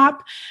crop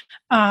top.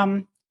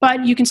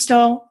 But you can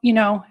still,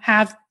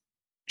 have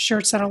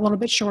shirts that are a little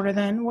bit shorter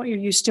than what you're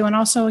used to. And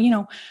also,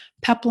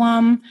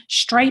 peplum,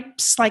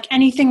 stripes, like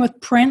anything with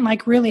print,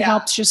 like really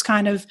helps just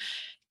kind of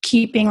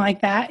keeping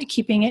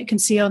it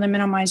concealed and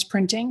minimize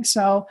printing.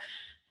 So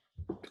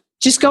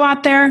just go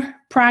out there,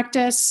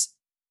 practice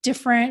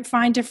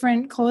find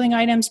different clothing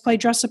items, play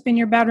dress up in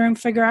your bedroom,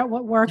 figure out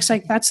what works.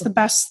 Like that's the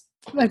best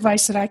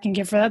advice that I can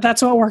give for that.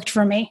 That's what worked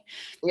for me.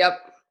 Yep.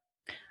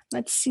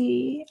 Let's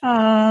see.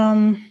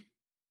 What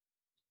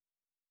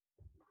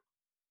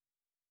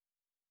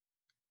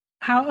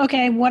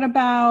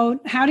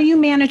about, how do you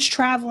manage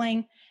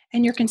traveling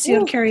and your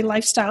concealed carry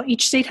lifestyle?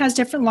 Each state has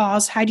different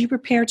laws. How do you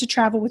prepare to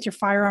travel with your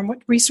firearm? What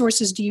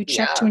resources do you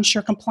check to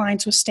ensure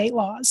compliance with state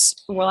laws?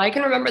 Well, I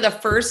can remember the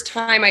first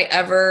time I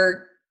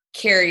ever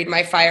carried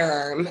my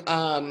firearm,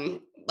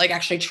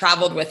 actually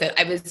traveled with it.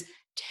 I was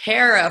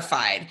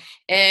terrified,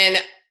 and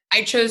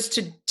I chose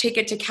to take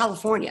it to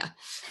California.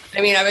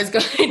 I was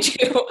going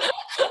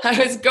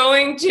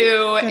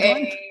to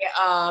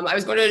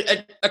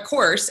a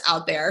course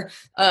out there.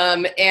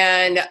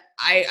 And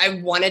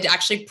I wanted to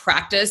actually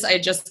practice. I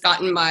had just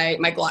gotten my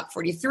Glock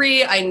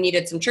 43. I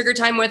needed some trigger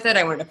time with it.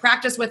 I wanted to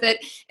practice with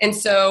it. And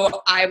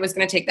so I was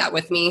going to take that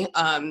with me,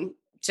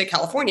 to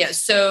California.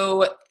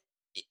 So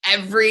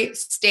every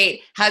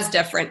state has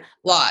different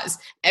laws.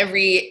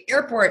 Every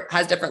airport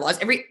has different laws.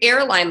 Every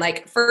airline,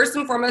 like first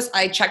and foremost,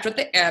 I checked with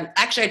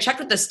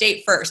the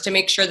state first to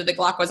make sure that the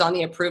Glock was on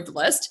the approved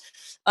list.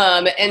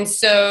 And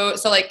so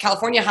like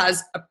California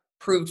has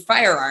approved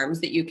firearms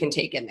that you can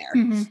take in there,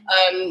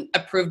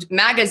 approved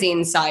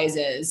magazine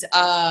sizes,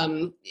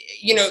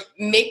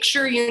 make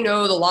sure you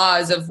know the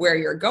laws of where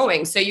you're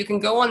going. So you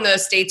can go on the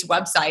state's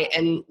website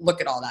and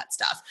look at all that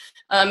stuff.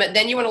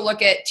 Then you want to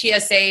look at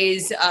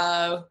TSA's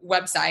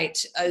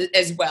website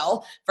as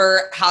well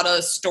for how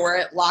to store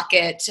it, lock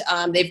it.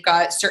 They've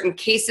got certain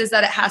cases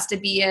that it has to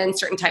be in,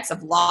 certain types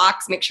of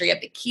locks. Make sure you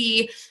have the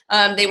key.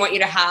 They want you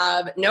to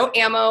have no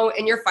ammo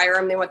in your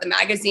firearm. They want the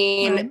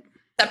magazine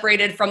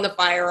separated from the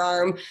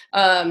firearm.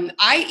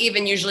 I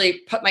even usually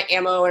put my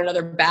ammo in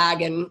another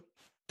bag and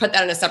put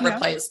that in a separate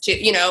place too.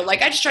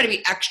 I just try to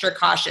be extra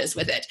cautious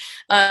with it.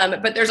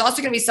 But there's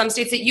also going to be some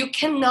states that you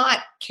cannot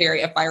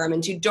carry a firearm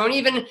into. Don't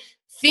even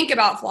think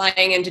about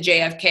flying into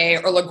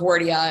JFK or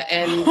LaGuardia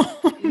and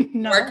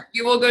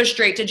you will go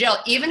straight to jail,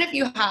 even if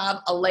you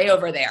have a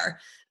layover there.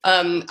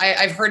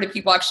 I've heard of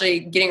people actually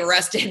getting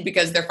arrested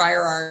because their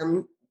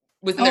firearm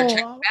was in their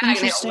checked bag and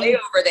they had a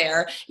layover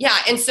there. Yeah.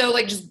 And so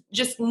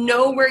just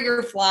know where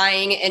you're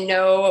flying and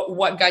know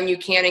what gun you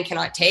can and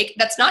cannot take.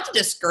 That's not to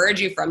discourage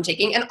you from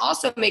taking, and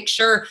also make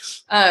sure,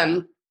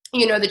 that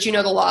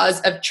the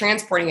laws of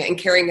transporting it and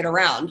carrying it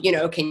around.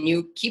 Can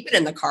you keep it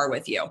in the car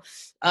with you?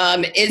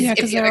 If you have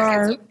a concealed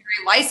carry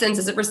license,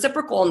 is it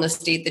reciprocal in the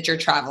state that you're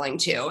traveling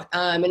to?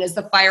 And is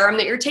the firearm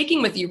that you're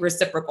taking with you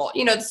reciprocal?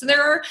 So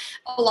there are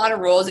a lot of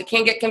rules. It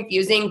can get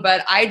confusing,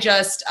 but I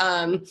just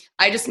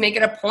make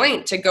it a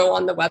point to go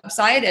on the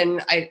website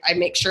and I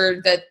make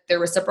sure that they're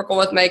reciprocal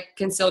with my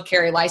concealed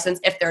carry license.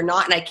 If they're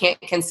not, and I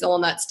can't conceal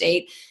in that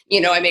state,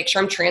 I make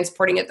sure I'm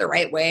transporting it the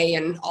right way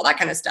and all that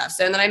kind of stuff.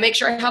 So, and then I make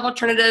sure I have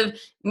alternative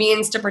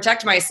means to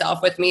protect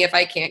myself with me if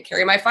I can't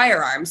carry my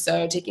firearm.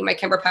 So taking my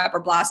Kimber Pepper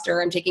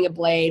Blaster, I'm taking a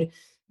blade,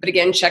 but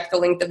again, check the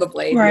length of the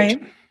blade, right?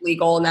 Which is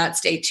legal in that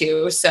state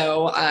too.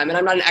 So, and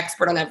I'm not an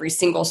expert on every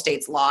single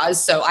state's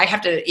laws. So I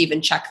have to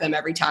even check them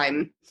every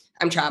time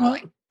I'm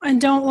traveling. Well, and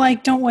don't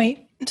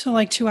wait until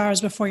like 2 hours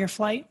before your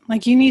flight.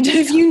 Like you need to,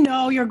 if you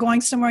know you're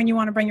going somewhere and you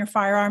want to bring your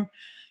firearm,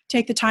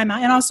 take the time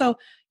out. And also,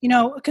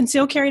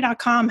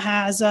 concealcarry.com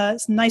has a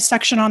nice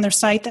section on their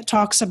site that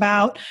talks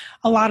about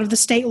a lot of the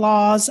state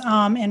laws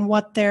and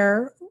what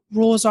their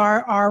rules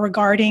are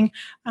regarding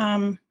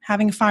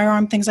having a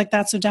firearm, things like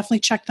that. So definitely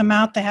check them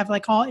out. They have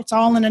it's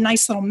all in a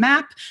nice little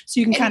map,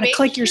 so you can kind of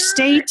click your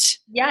state.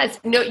 Yes,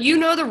 no,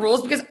 the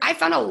rules, because I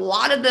found a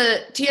lot of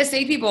the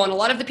TSA people and a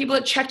lot of the people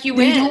that check you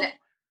in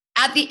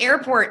at the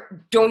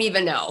airport don't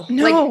even know.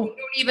 No. They don't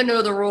even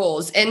know the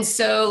rules. And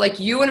so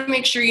you want to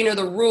make sure you know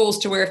the rules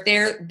to where if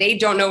they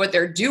don't know what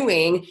they're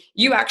doing,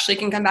 you actually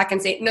can come back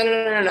and say,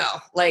 no.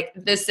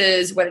 This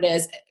is what it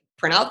is.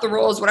 Print out the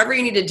rules, whatever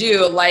you need to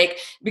do.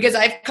 Because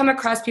I've come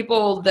across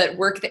people that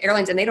work at the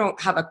airlines and they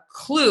don't have a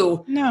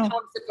clue how I'm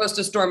supposed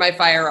to store my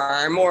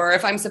firearm, or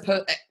if I'm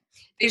supposed,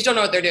 they just don't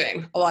know what they're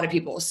doing, a lot of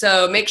people.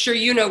 So make sure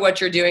you know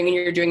what you're doing and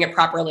you're doing it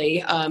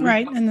properly.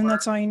 Right. And then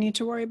that's all you need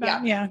to worry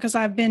about. Yeah. Because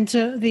I've been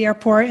to the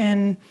airport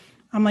and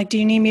I'm like, do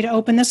you need me to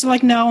open this? They're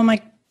like, no. I'm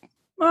like,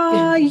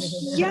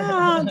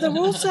 yeah, the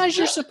rule says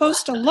you're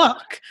supposed to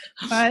look.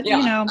 But,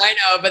 I know,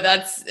 but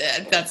that's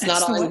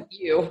not on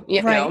you,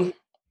 know.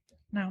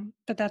 No,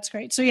 but that's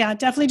great. So yeah,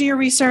 definitely do your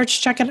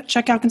research. Check out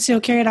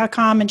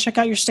concealcarry.com and check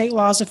out your state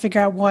laws to figure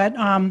out what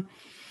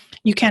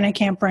you can and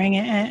can't bring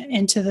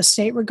into the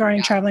state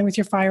regarding traveling with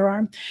your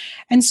firearm.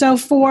 And so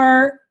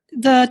for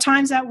the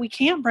times that we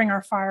can't bring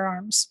our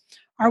firearms,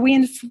 are we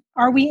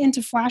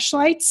into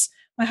flashlights?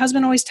 My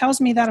husband always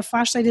tells me that a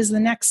flashlight is the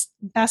next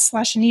best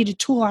 / needed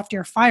tool after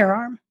your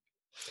firearm.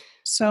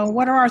 So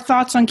what are our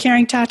thoughts on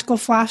carrying tactical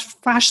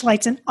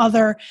flashlights and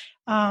other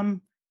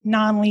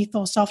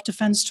non-lethal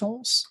self-defense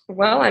tools?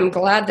 Well, I'm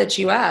glad that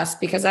you asked,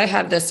 because I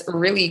have this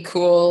really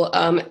cool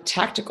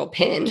tactical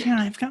pin. Yeah,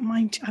 I've got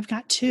mine. I've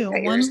got two. I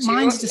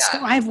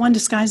have one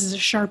disguised as a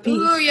Sharpie.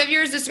 Ooh, you have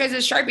yours disguised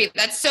as a Sharpie.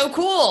 That's so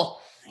cool.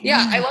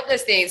 Yeah, I love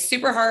this thing. It's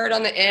super hard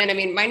on the end. I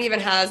mean, mine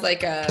even has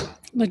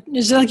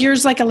is it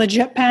yours like a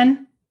legit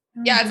pen?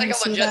 Yeah, it's like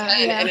a legit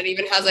pen, and it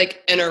even has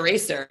an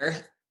eraser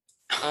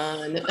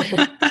on.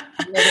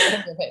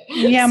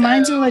 Yeah,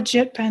 mine's a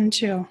legit pen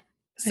too.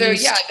 So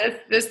yeah,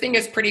 this thing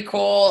is pretty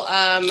cool.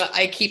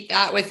 I keep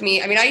that with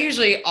me. I mean, I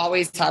usually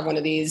always have one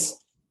of these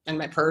in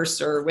my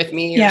purse or with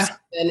me or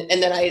something.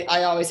 And then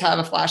I always have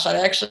a flashlight.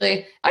 I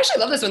actually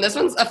love this one. This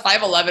one's a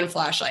 511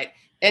 flashlight,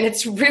 and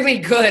it's really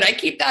good. I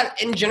keep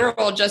that in general.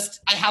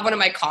 I have one in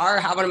my car,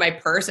 I have one in my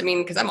purse. I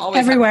mean, because I'm always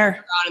everywhere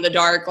around in the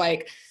dark,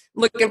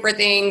 looking for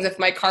things. If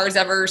my car's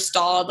ever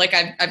stalled,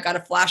 I've got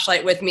a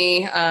flashlight with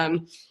me.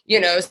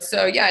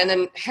 So yeah. And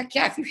then heck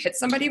yeah, if you hit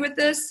somebody with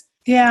this.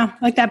 Yeah,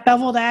 like that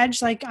beveled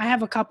edge. I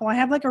have a couple. I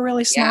have a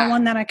really small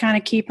one that I kind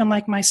of keep in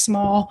my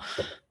small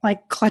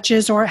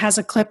clutches, or it has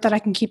a clip that I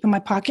can keep in my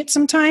pocket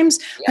sometimes.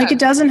 Yeah. It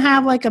doesn't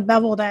have a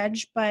beveled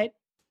edge, but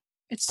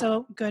it's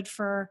still good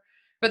for.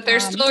 But they're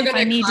still going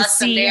to need to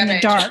see in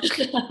the dark.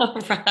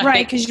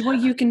 Right, because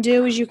what you can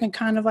do is you can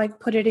kind of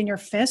put it in your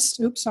fist.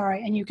 Oops,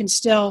 sorry, and you can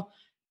still.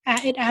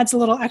 It adds a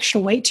little extra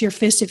weight to your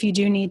fist if you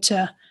do need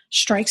to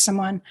strike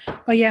someone.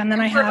 But yeah, and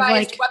then I have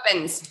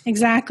weapons.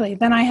 Exactly.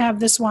 Then I have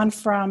this one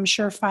from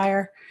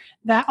Surefire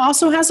that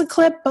also has a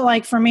clip,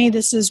 but for me,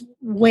 this is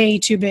way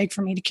too big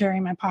for me to carry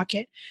in my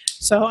pocket.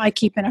 So I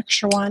keep an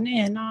extra one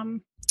in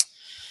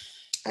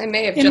I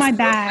may have in just my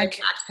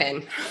bag. My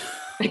pen.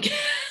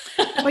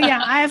 But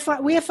yeah,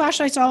 we have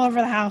flashlights all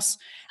over the house.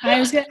 I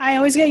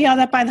always get yelled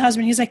at by the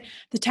husband. He's like,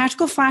 the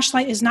tactical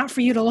flashlight is not for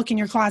you to look in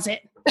your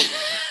closet.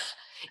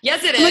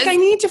 Yes, it is. I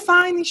need to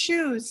find these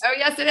shoes. Oh,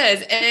 yes, it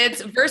is.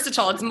 It's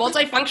versatile. It's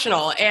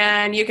multifunctional,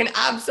 and you can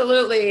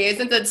absolutely,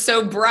 since it's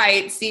so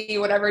bright, see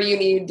whatever you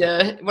need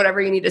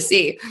to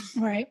see.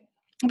 Right.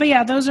 But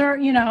yeah, those are,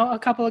 a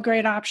couple of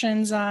great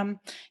options. I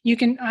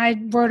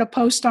wrote a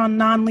post on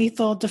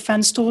non-lethal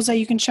defense tools that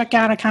you can check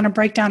out. I kind of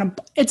break down,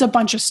 it's a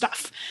bunch of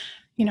stuff,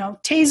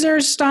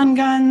 tasers, stun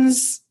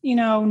guns,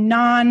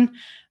 non-lethal,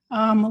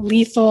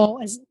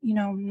 as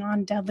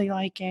non-deadly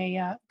like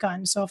a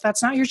gun. So if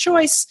that's not your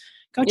choice,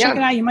 go check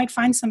it out. You might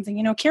find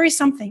something, carry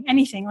something,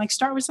 anything,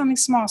 start with something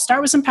small,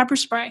 start with some pepper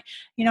spray.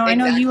 Exactly. I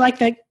know you like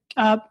the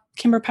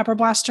Kimber Pepper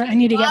Blaster. I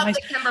need to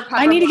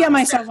get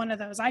myself one of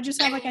those. I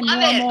just have a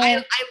normal.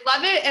 I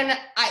love it. And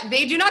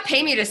they do not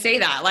pay me to say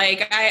that.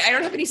 I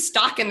don't have any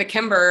stock in the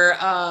Kimber,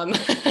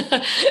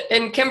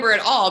 in Kimber at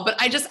all, but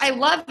I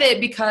love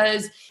it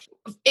because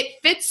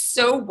it fits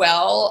so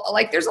well.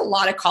 Like there's a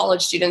lot of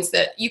college students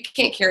that you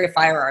can't carry a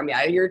firearm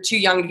yet. You're too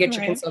young to get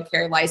your concealed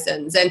carry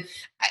license.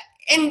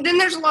 And then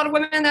there's a lot of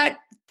women that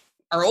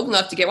are old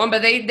enough to get one,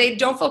 but they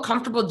don't feel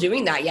comfortable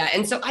doing that yet.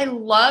 And so I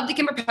love the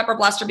Kimber Pepper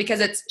Blaster because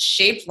it's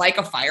shaped like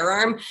a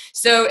firearm.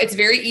 So it's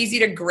very easy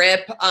to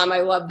grip.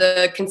 I love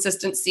the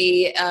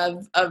consistency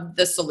of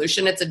the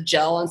solution. It's a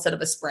gel instead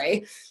of a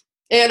spray.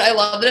 And I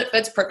love that it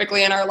fits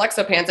perfectly in our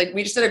Alexo pants. Like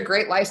we just did a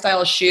great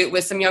lifestyle shoot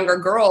with some younger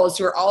girls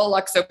who are all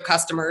Alexo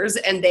customers,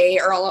 and they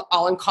are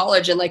all in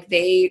college, and like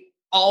they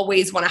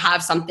always want to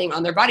have something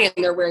on their body, and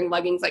they're wearing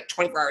leggings like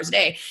 24 hours a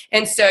day.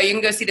 And so you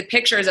can go see the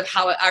pictures of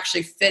how it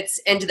actually fits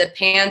into the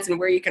pants and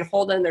where you can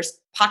hold it. And there's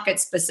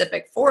pockets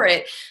specific for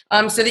it,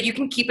 so that you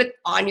can keep it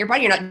on your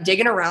body. You're not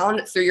digging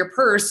around through your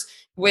purse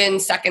when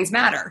seconds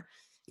matter,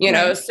 you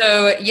know?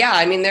 So yeah,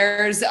 I mean,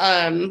 there's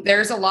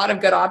a lot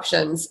of good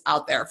options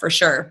out there for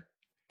sure.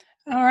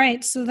 All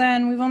right. So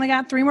then we've only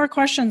got 3 more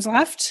questions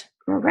left.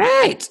 All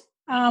right.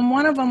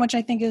 One of them, which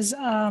I think is,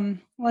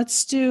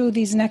 let's do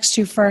these next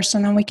 2 first,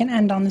 and then we can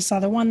end on this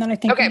other one that I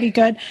think would be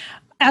good.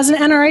 As an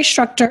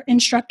NRA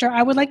instructor,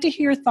 I would like to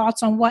hear your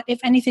thoughts on what, if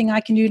anything, I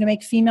can do to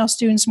make female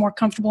students more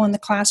comfortable in the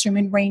classroom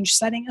and range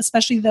setting,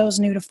 especially those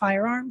new to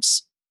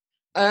firearms.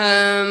 You're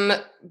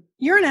an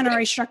NRA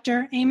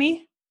instructor,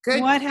 Amy.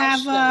 Good what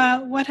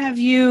have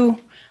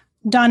you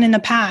done in the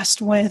past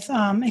with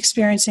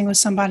experiencing with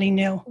somebody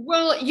new?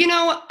 Well,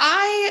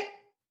 I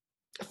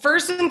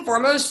first and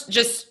foremost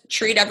just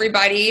treat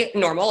everybody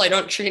normal. I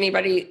don't treat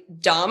anybody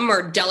dumb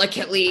or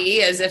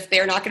delicately as if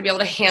they're not going to be able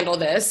to handle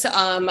this.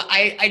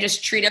 I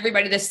just treat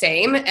everybody the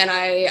same, and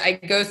I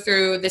go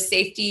through the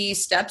safety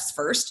steps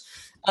first.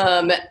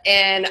 And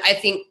I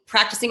think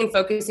practicing and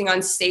focusing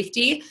on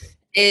safety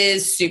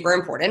is super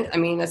important. I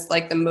mean, that's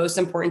like the most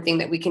important thing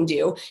that we can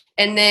do.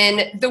 And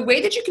then the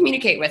way that you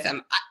communicate with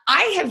them.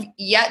 I have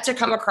yet to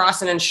come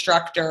across an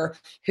instructor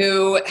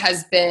who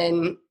has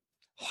been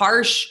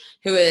harsh,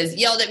 who has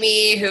yelled at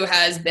me, who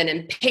has been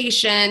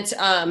impatient.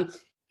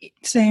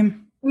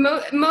 Same.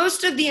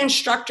 Most of the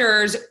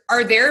instructors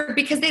are there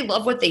because they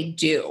love what they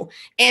do.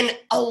 And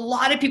a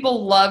lot of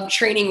people love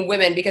training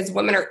women because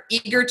women are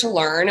eager to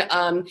learn.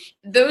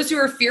 Those who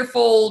are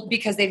fearful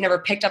because they've never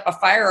picked up a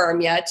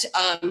firearm yet,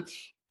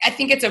 I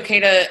think it's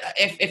okay to,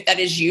 if that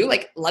is you,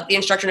 like let the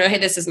instructor know, hey,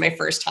 this is my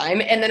first time.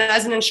 And then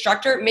as an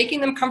instructor, making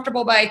them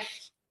comfortable by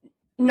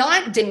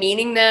not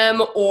demeaning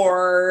them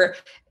or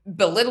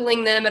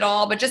belittling them at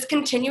all, but just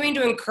continuing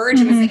to encourage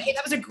them and say, hey,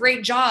 that was a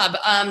great job.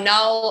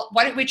 Now,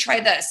 why don't we try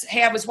this?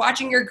 Hey, I was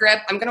watching your grip.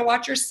 I'm going to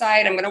watch your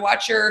sight. I'm going to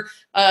watch your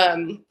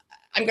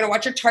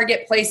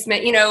target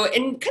placement,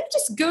 and kind of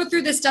just go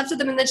through the steps with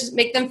them and then just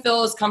make them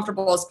feel as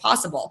comfortable as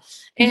possible.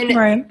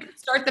 And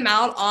start them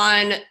out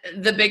on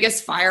the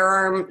biggest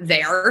firearm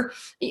there.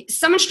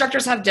 Some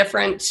instructors have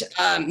different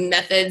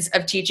methods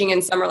of teaching,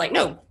 and some are like,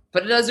 no,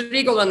 put a Desert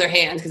Eagle in their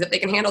hands, because if they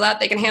can handle that,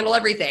 they can handle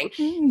everything.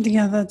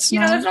 Yeah, that's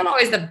that's not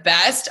always the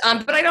best.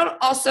 But I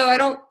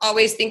don't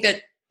always think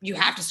that you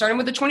have to start them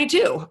with a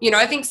 22.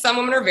 I think some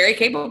women are very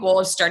capable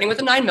of starting with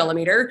a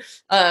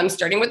 9mm,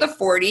 starting with a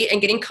 40 and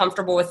getting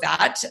comfortable with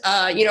that.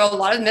 A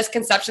lot of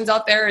misconceptions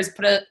out there is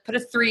put a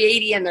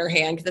 380 in their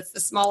hand because it's the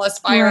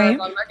smallest firearm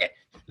on the market.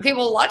 Okay,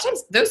 well, a lot of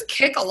times those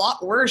kick a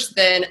lot worse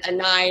than a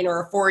 9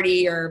 or a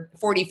 40 or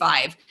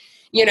 45.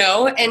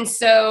 And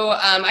so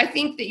I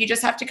think that you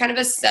just have to kind of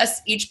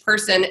assess each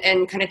person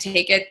and kind of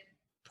take it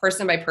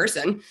person by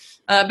person.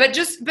 But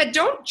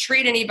don't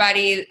treat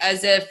anybody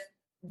as if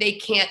they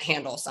can't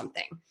handle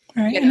something.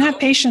 Right. And have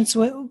patience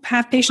with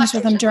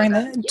them during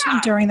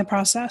the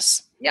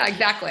process. Yeah,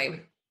 exactly.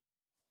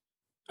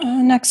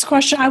 Next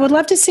question. I would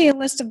love to see a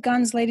list of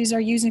guns ladies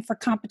are using for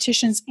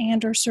competitions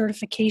and or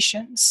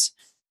certifications.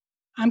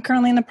 I'm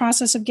currently in the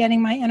process of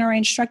getting my NRA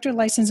instructor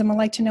license and would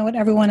like to know what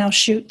everyone else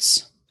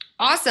shoots.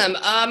 Awesome.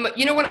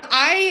 When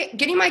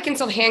getting my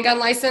concealed handgun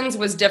license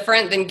was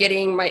different than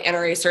getting my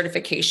NRA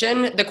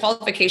certification. The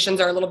qualifications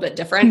are a little bit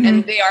different,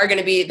 and they are going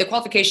to be, the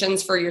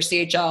qualifications for your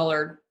CHL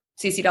or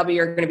CCW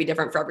are going to be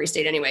different for every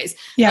state anyways.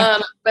 Yeah.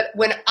 But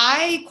when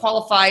I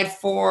qualified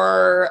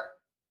for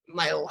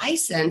my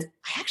license,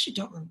 I actually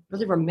don't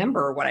really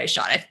remember what I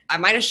shot. I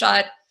might've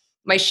shot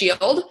my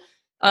shield,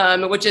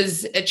 which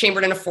is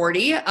chambered in a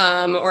 40,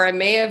 or I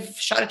may have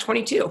shot a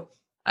 22.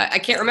 I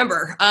can't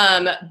remember.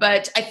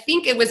 But I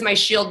think it was my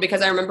shield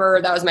because I remember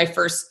that was my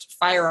first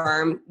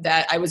firearm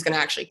that I was going to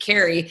actually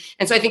carry.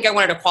 And so I think I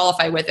wanted to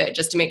qualify with it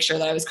just to make sure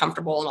that I was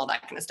comfortable and all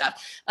that kind of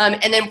stuff.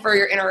 And then for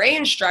your NRA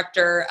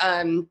instructor,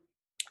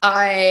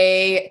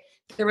 there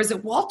was a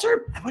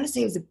Walter, I want to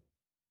say it was a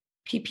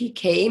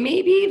PPK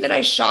maybe that I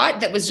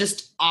shot that was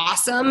just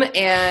awesome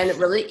and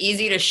really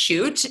easy to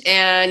shoot.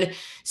 And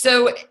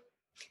so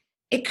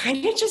it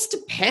kind of just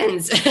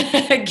depends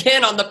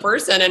again on the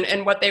person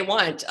and what they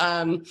want.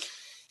 Glock,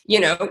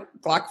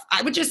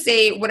 I would just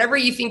say whatever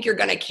you think you're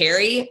going to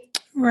carry.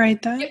 Right.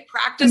 Get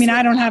practice.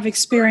 I don't have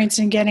experience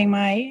in getting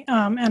my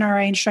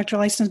NRA instructor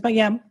license, but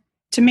yeah,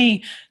 to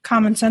me,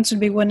 common sense would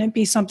be, wouldn't it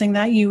be something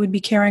that you would be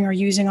carrying or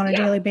using on a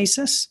daily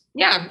basis?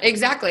 Yeah,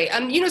 exactly.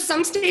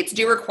 Some states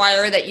do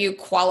require that you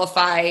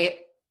qualify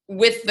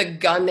with the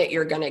gun that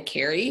you're going to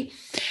carry.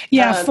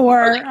 Yeah,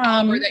 or the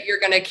caliber that you're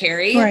going to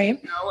carry.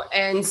 Right.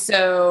 And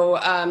so,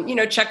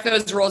 check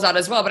those rules out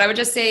as well. But I would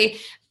just say,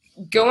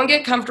 go and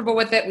get comfortable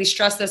with it. We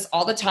stress this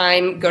all the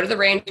time. Go to the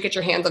range, get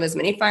your hands on as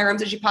many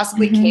firearms as you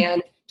possibly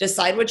can.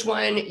 Decide which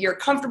one you're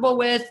comfortable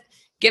with.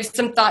 Give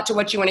some thought to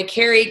what you want to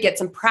carry. Get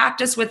some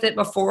practice with it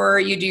before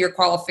you do your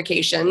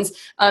qualifications,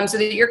 so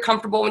that you're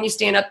comfortable when you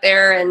stand up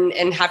there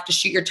and have to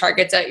shoot your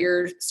targets at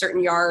your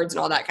certain yards and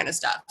all that kind of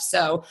stuff.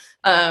 So,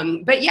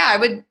 but yeah,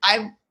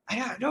 I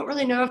don't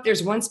really know if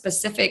there's one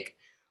specific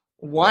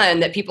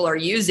one that people are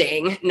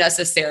using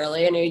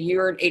necessarily. I know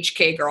you're an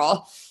HK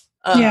girl.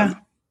 Yeah.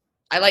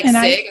 I like SIG.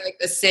 I like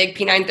the SIG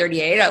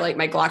P938. I like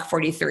my Glock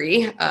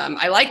 43.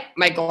 I like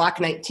my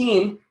Glock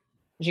 19.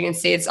 As you can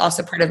see, it's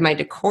also part of my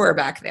decor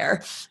back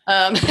there.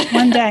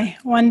 One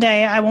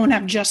day I won't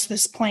have just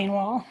this plain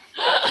wall.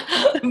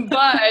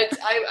 But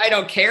I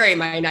don't carry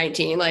my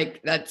 19. Like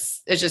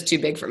it's just too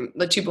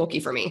bulky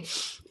for me.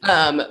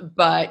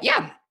 But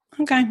yeah.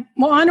 Okay.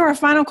 Well, on to our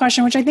final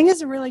question, which I think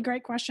is a really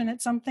great question.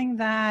 It's something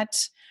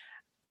that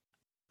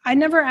I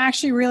never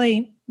actually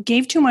really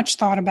gave too much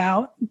thought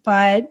about,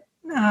 but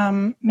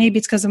maybe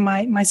it's because of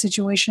my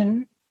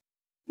situation.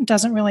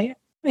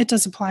 It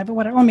does apply, but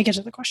whatever. Let me get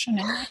to the question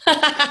anyway.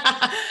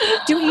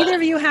 Do either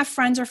of you have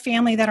friends or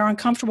family that are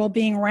uncomfortable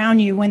being around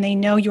you when they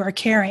know you are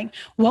carrying?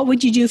 What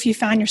would you do if you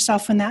found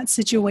yourself in that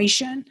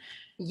situation?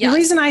 Yes. The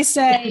reason I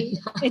say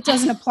it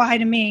doesn't apply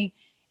to me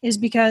is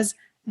because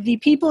the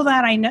people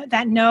that I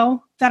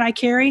know that I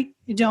carry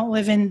don't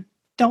live in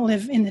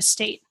the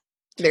state.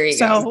 There you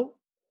go. So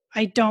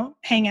I don't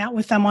hang out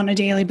with them on a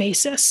daily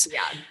basis.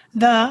 Yeah.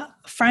 The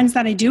friends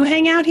that I do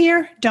hang out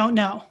here don't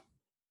know.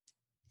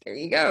 There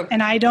you go.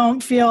 And I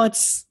don't feel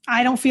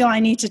I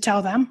need to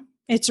tell them.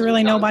 It's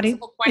really nobody.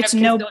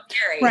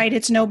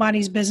 It's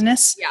nobody's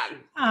business.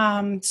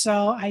 Yeah.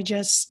 So I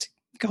just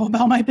go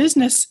about my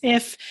business.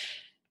 If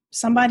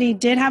somebody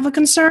did have a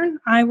concern,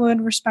 I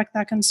would respect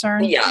that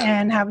concern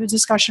and have a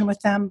discussion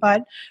with them.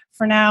 But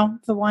for now,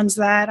 the ones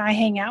that I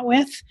hang out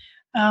with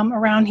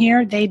around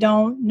here, they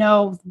don't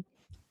know,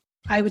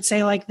 I would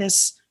say, like,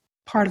 this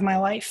part of my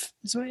life.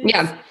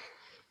 Yeah.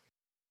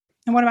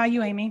 And what about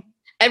you, Amy?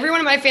 Everyone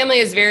in my family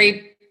is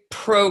very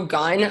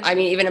pro-gun. I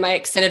mean, even in my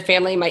extended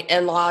family, my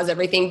in-laws,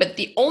 everything. But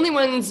the only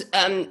ones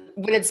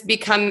when it's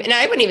become, and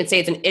I wouldn't even say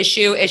it's an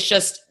issue, it's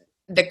just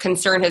the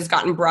concern has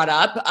gotten brought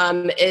up,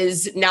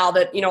 is now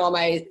that, all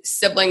my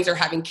siblings are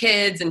having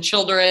kids and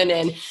children,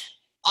 and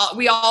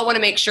we all want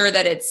to make sure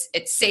that it's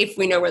safe.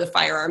 We know where the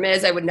firearm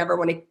is. I would never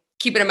want to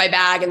keep it in my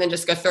bag and then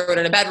just go throw it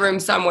in a bedroom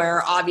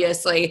somewhere,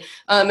 obviously.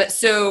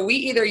 So I'll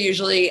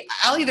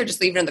either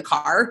just leave it in the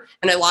car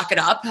and I lock it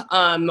up,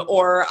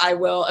 or I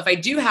will, if I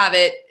do have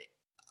it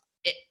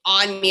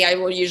on me, I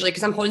will usually,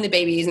 because I'm holding the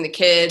babies and the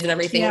kids and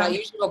everything, I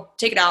usually will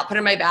take it out, put it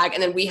in my bag,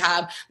 and then we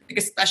have like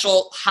a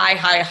special high,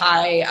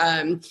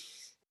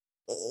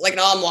 like an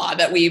armoire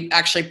that we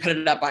actually put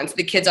it up on. So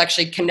the kids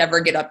actually can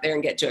never get up there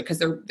and get to it because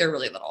they're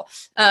really little.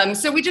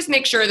 So we just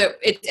make sure that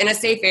it's in a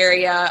safe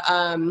area.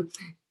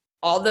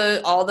 All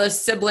the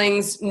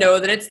siblings know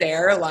that it's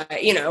there, like,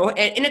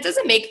 and it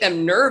doesn't make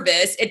them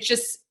nervous.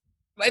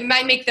 It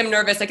might make them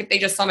nervous, like if they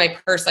just saw my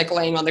purse like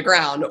laying on the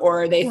ground,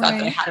 or they thought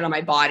that I had it on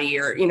my body,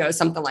 or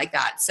something like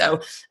that.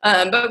 So,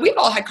 but we've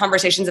all had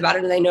conversations about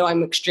it, and they know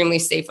I'm extremely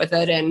safe with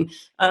it, and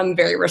I'm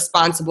very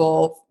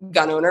responsible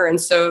gun owner, and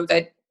so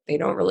that they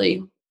don't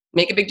really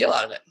make a big deal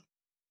out of it.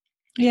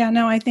 Yeah,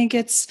 no, I think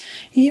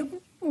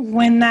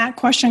when that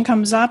question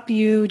comes up,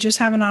 you just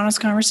have an honest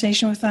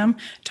conversation with them,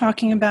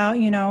 talking about,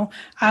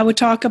 I would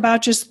talk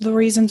about just the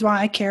reasons why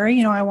I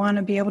carry. I want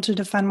to be able to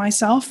defend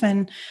myself,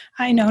 and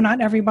I know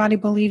not everybody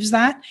believes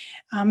that,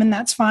 and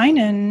that's fine.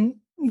 And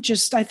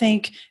just, I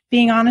think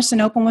being honest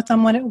and open with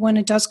them when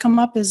it does come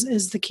up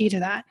is the key to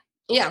that.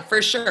 Yeah,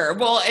 for sure.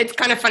 Well, it's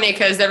kind of funny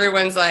because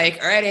everyone's like,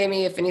 all right,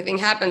 Amy, if anything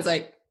happens,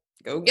 like,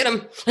 go get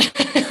them.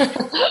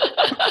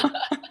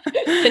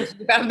 You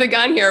have the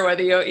gun here,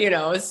 whether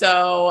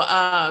so,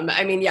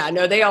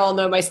 they all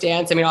know my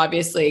stance. I mean,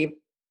 obviously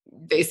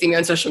they see me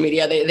on social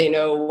media, they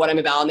know what I'm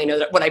about, and they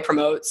know what I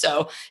promote.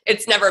 So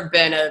it's never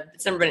been an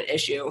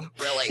issue,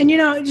 really.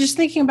 And, just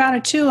thinking about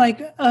it too,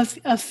 like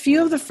a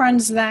few of the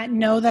friends that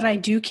know that I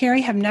do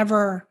carry have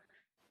never,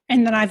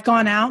 and then I've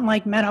gone out and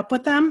like met up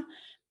with them.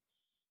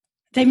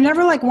 They've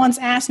never like once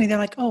asked me, they're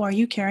like, oh, are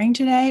you carrying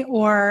today?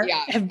 Or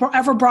have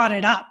ever brought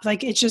it up.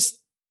 Like it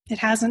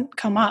hasn't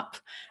come up.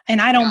 And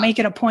I don't make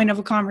it a point of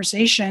a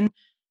conversation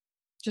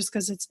just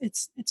because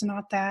it's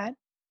not that,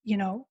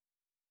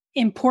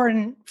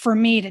 important for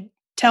me to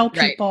tell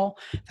people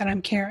that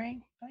I'm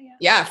carrying. But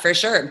Yeah, for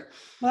sure.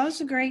 Well, I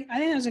think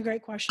that was a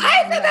great question.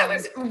 I thought that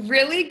was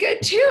really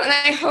good too. And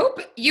I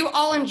hope you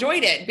all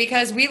enjoyed it,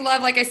 because we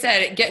love, like I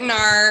said, getting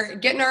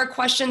our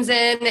questions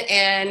in,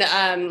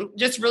 and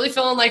just really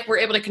feeling like we're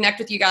able to connect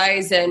with you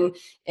guys and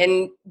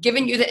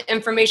giving you the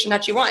information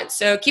that you want.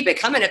 So keep it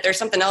coming. If there's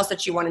something else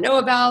that you want to know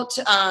about,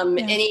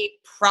 any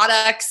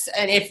products,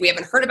 and if we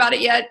haven't heard about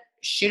it yet,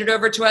 shoot it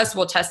over to us.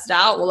 We'll test it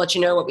out. We'll let you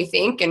know what we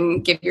think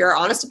and give you our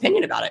honest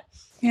opinion about it.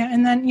 Yeah.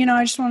 And then,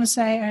 I just want to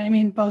say, I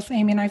mean, both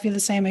Amy and I feel the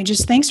same way.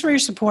 Just thanks for your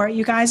support.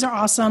 You guys are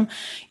awesome.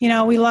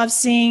 We love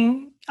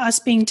seeing us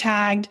being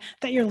tagged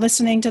that you're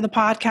listening to the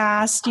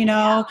podcast.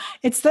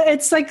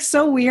 It's like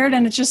so weird,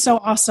 and it's just so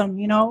awesome.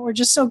 We're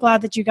just so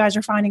glad that you guys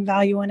are finding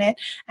value in it.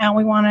 And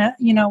we want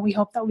to, we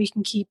hope that we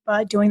can keep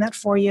doing that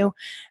for you.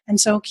 And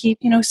so keep,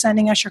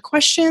 sending us your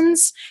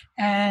questions,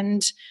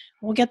 and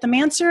we'll get them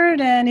answered.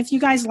 And if you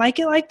guys like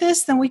it like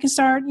this, then we can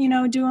start,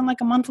 doing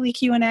like a monthly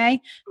Q&A,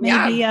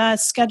 maybe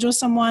schedule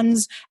some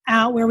ones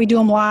out where we do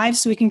them live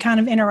so we can kind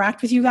of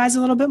interact with you guys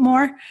a little bit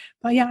more.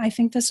 But yeah, I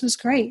think this was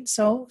great.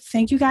 So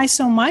thank you guys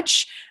so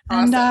much.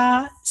 Awesome.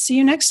 And see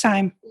you next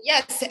time.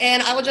 Yes.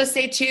 And I will just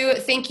say too,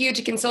 thank you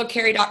to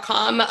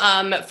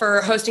concealedcarry.com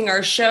for hosting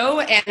our show.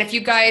 And if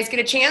you guys get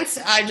a chance,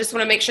 I just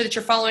want to make sure that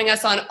you're following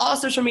us on all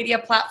social media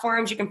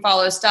platforms. You can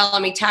follow Style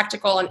on Me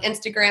Tactical on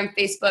Instagram,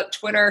 Facebook,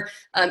 Twitter,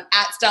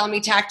 at Style on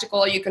Me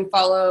Tactical. You can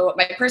follow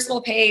my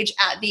personal page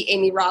at The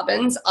Amy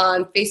Robbins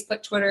on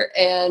Facebook, Twitter,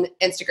 and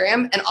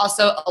Instagram, and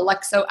also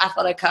Alexo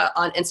Athletica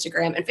on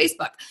Instagram and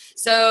Facebook.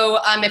 So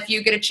if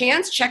you get a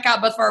chance, check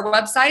out both of our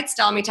websites,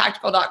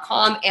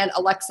 stylemetactical.com and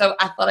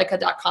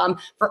alexoathletica.com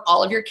for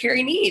all of your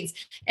carry needs.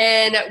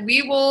 And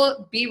we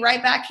will be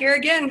right back here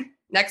again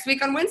next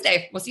week on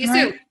Wednesday. We'll see you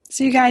soon.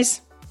 See you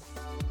guys.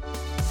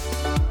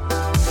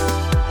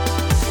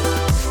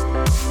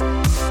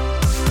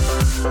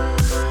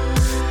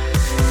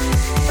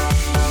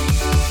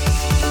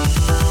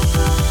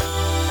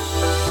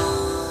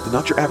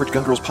 Not Your Average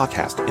Gun Girls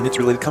podcast and its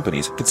related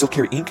companies, Concealed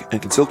Carry Inc.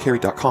 and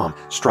ConcealedCarry.com,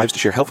 strives to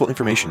share helpful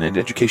information and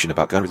education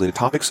about gun-related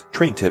topics,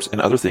 training tips,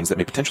 and other things that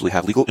may potentially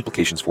have legal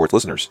implications for its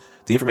listeners.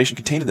 The information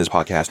contained in this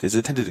podcast is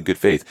intended in good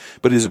faith,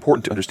 but it is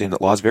important to understand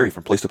that laws vary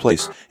from place to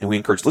place, and we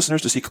encourage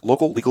listeners to seek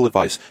local legal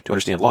advice to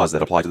understand laws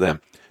that apply to them.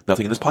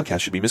 Nothing in this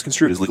podcast should be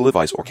misconstrued as legal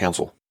advice or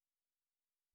counsel.